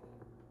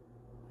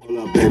 Hold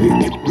up, baby.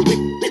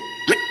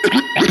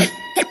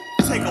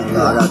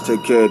 I gotta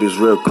take care of this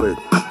real quick.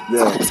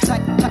 Yeah.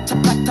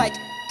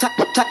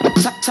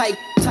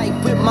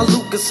 Tight with my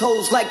Lucas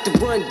hoes like the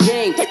run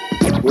game.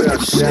 What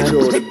up,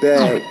 Shadow the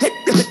bag?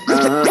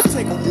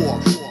 Take a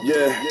walk.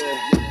 Yeah.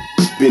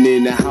 Been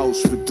in the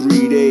house for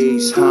 3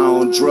 days, high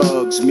on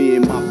drugs, me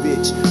and my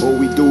bitch. All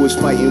we do is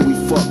fight and we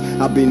fuck.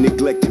 I've been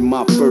neglecting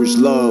my first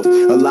love.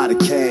 A lot of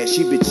cash,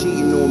 she been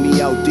cheating on me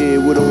out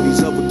there with all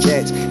these other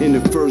cats. And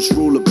the first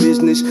rule of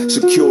business,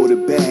 secure the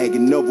bag.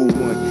 Another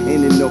one,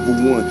 and another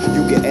one.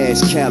 You can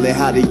ask Khaled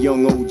how the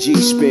young OG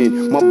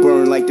spin. My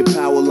burn like the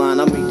power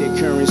line, I make that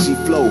currency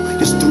flow.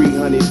 There's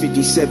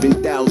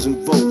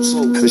 357,000 votes.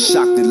 A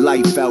shock the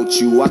life out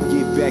you. I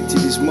get back to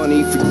this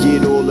money,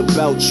 forget all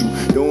about you.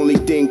 The only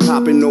thing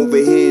popping over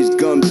here is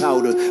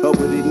gunpowder.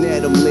 Other than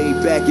that, I'm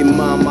laid back and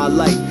mind my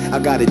life. I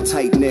got a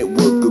tight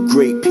network of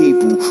great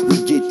people.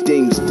 We get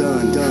things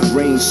done.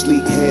 Rain,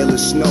 sleet, hail, or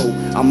snow.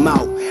 I'm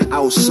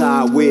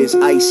outside where it's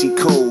icy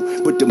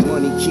cold. But the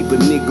money keep a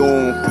nigga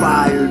on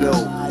fire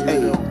though.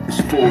 Hey,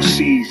 it's 4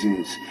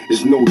 seasons.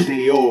 There's no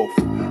day off.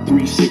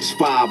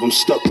 365, I'm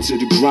stuck to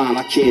the grind.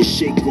 I can't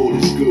shake all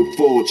this good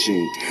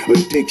fortune.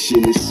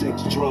 Addiction is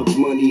sex, drugs,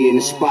 money in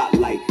the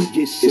spotlight.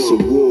 It's a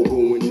war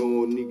going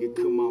on, nigga.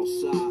 Come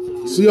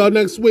outside. See y'all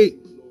next week.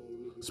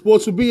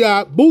 Sports will be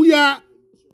out. Booyah!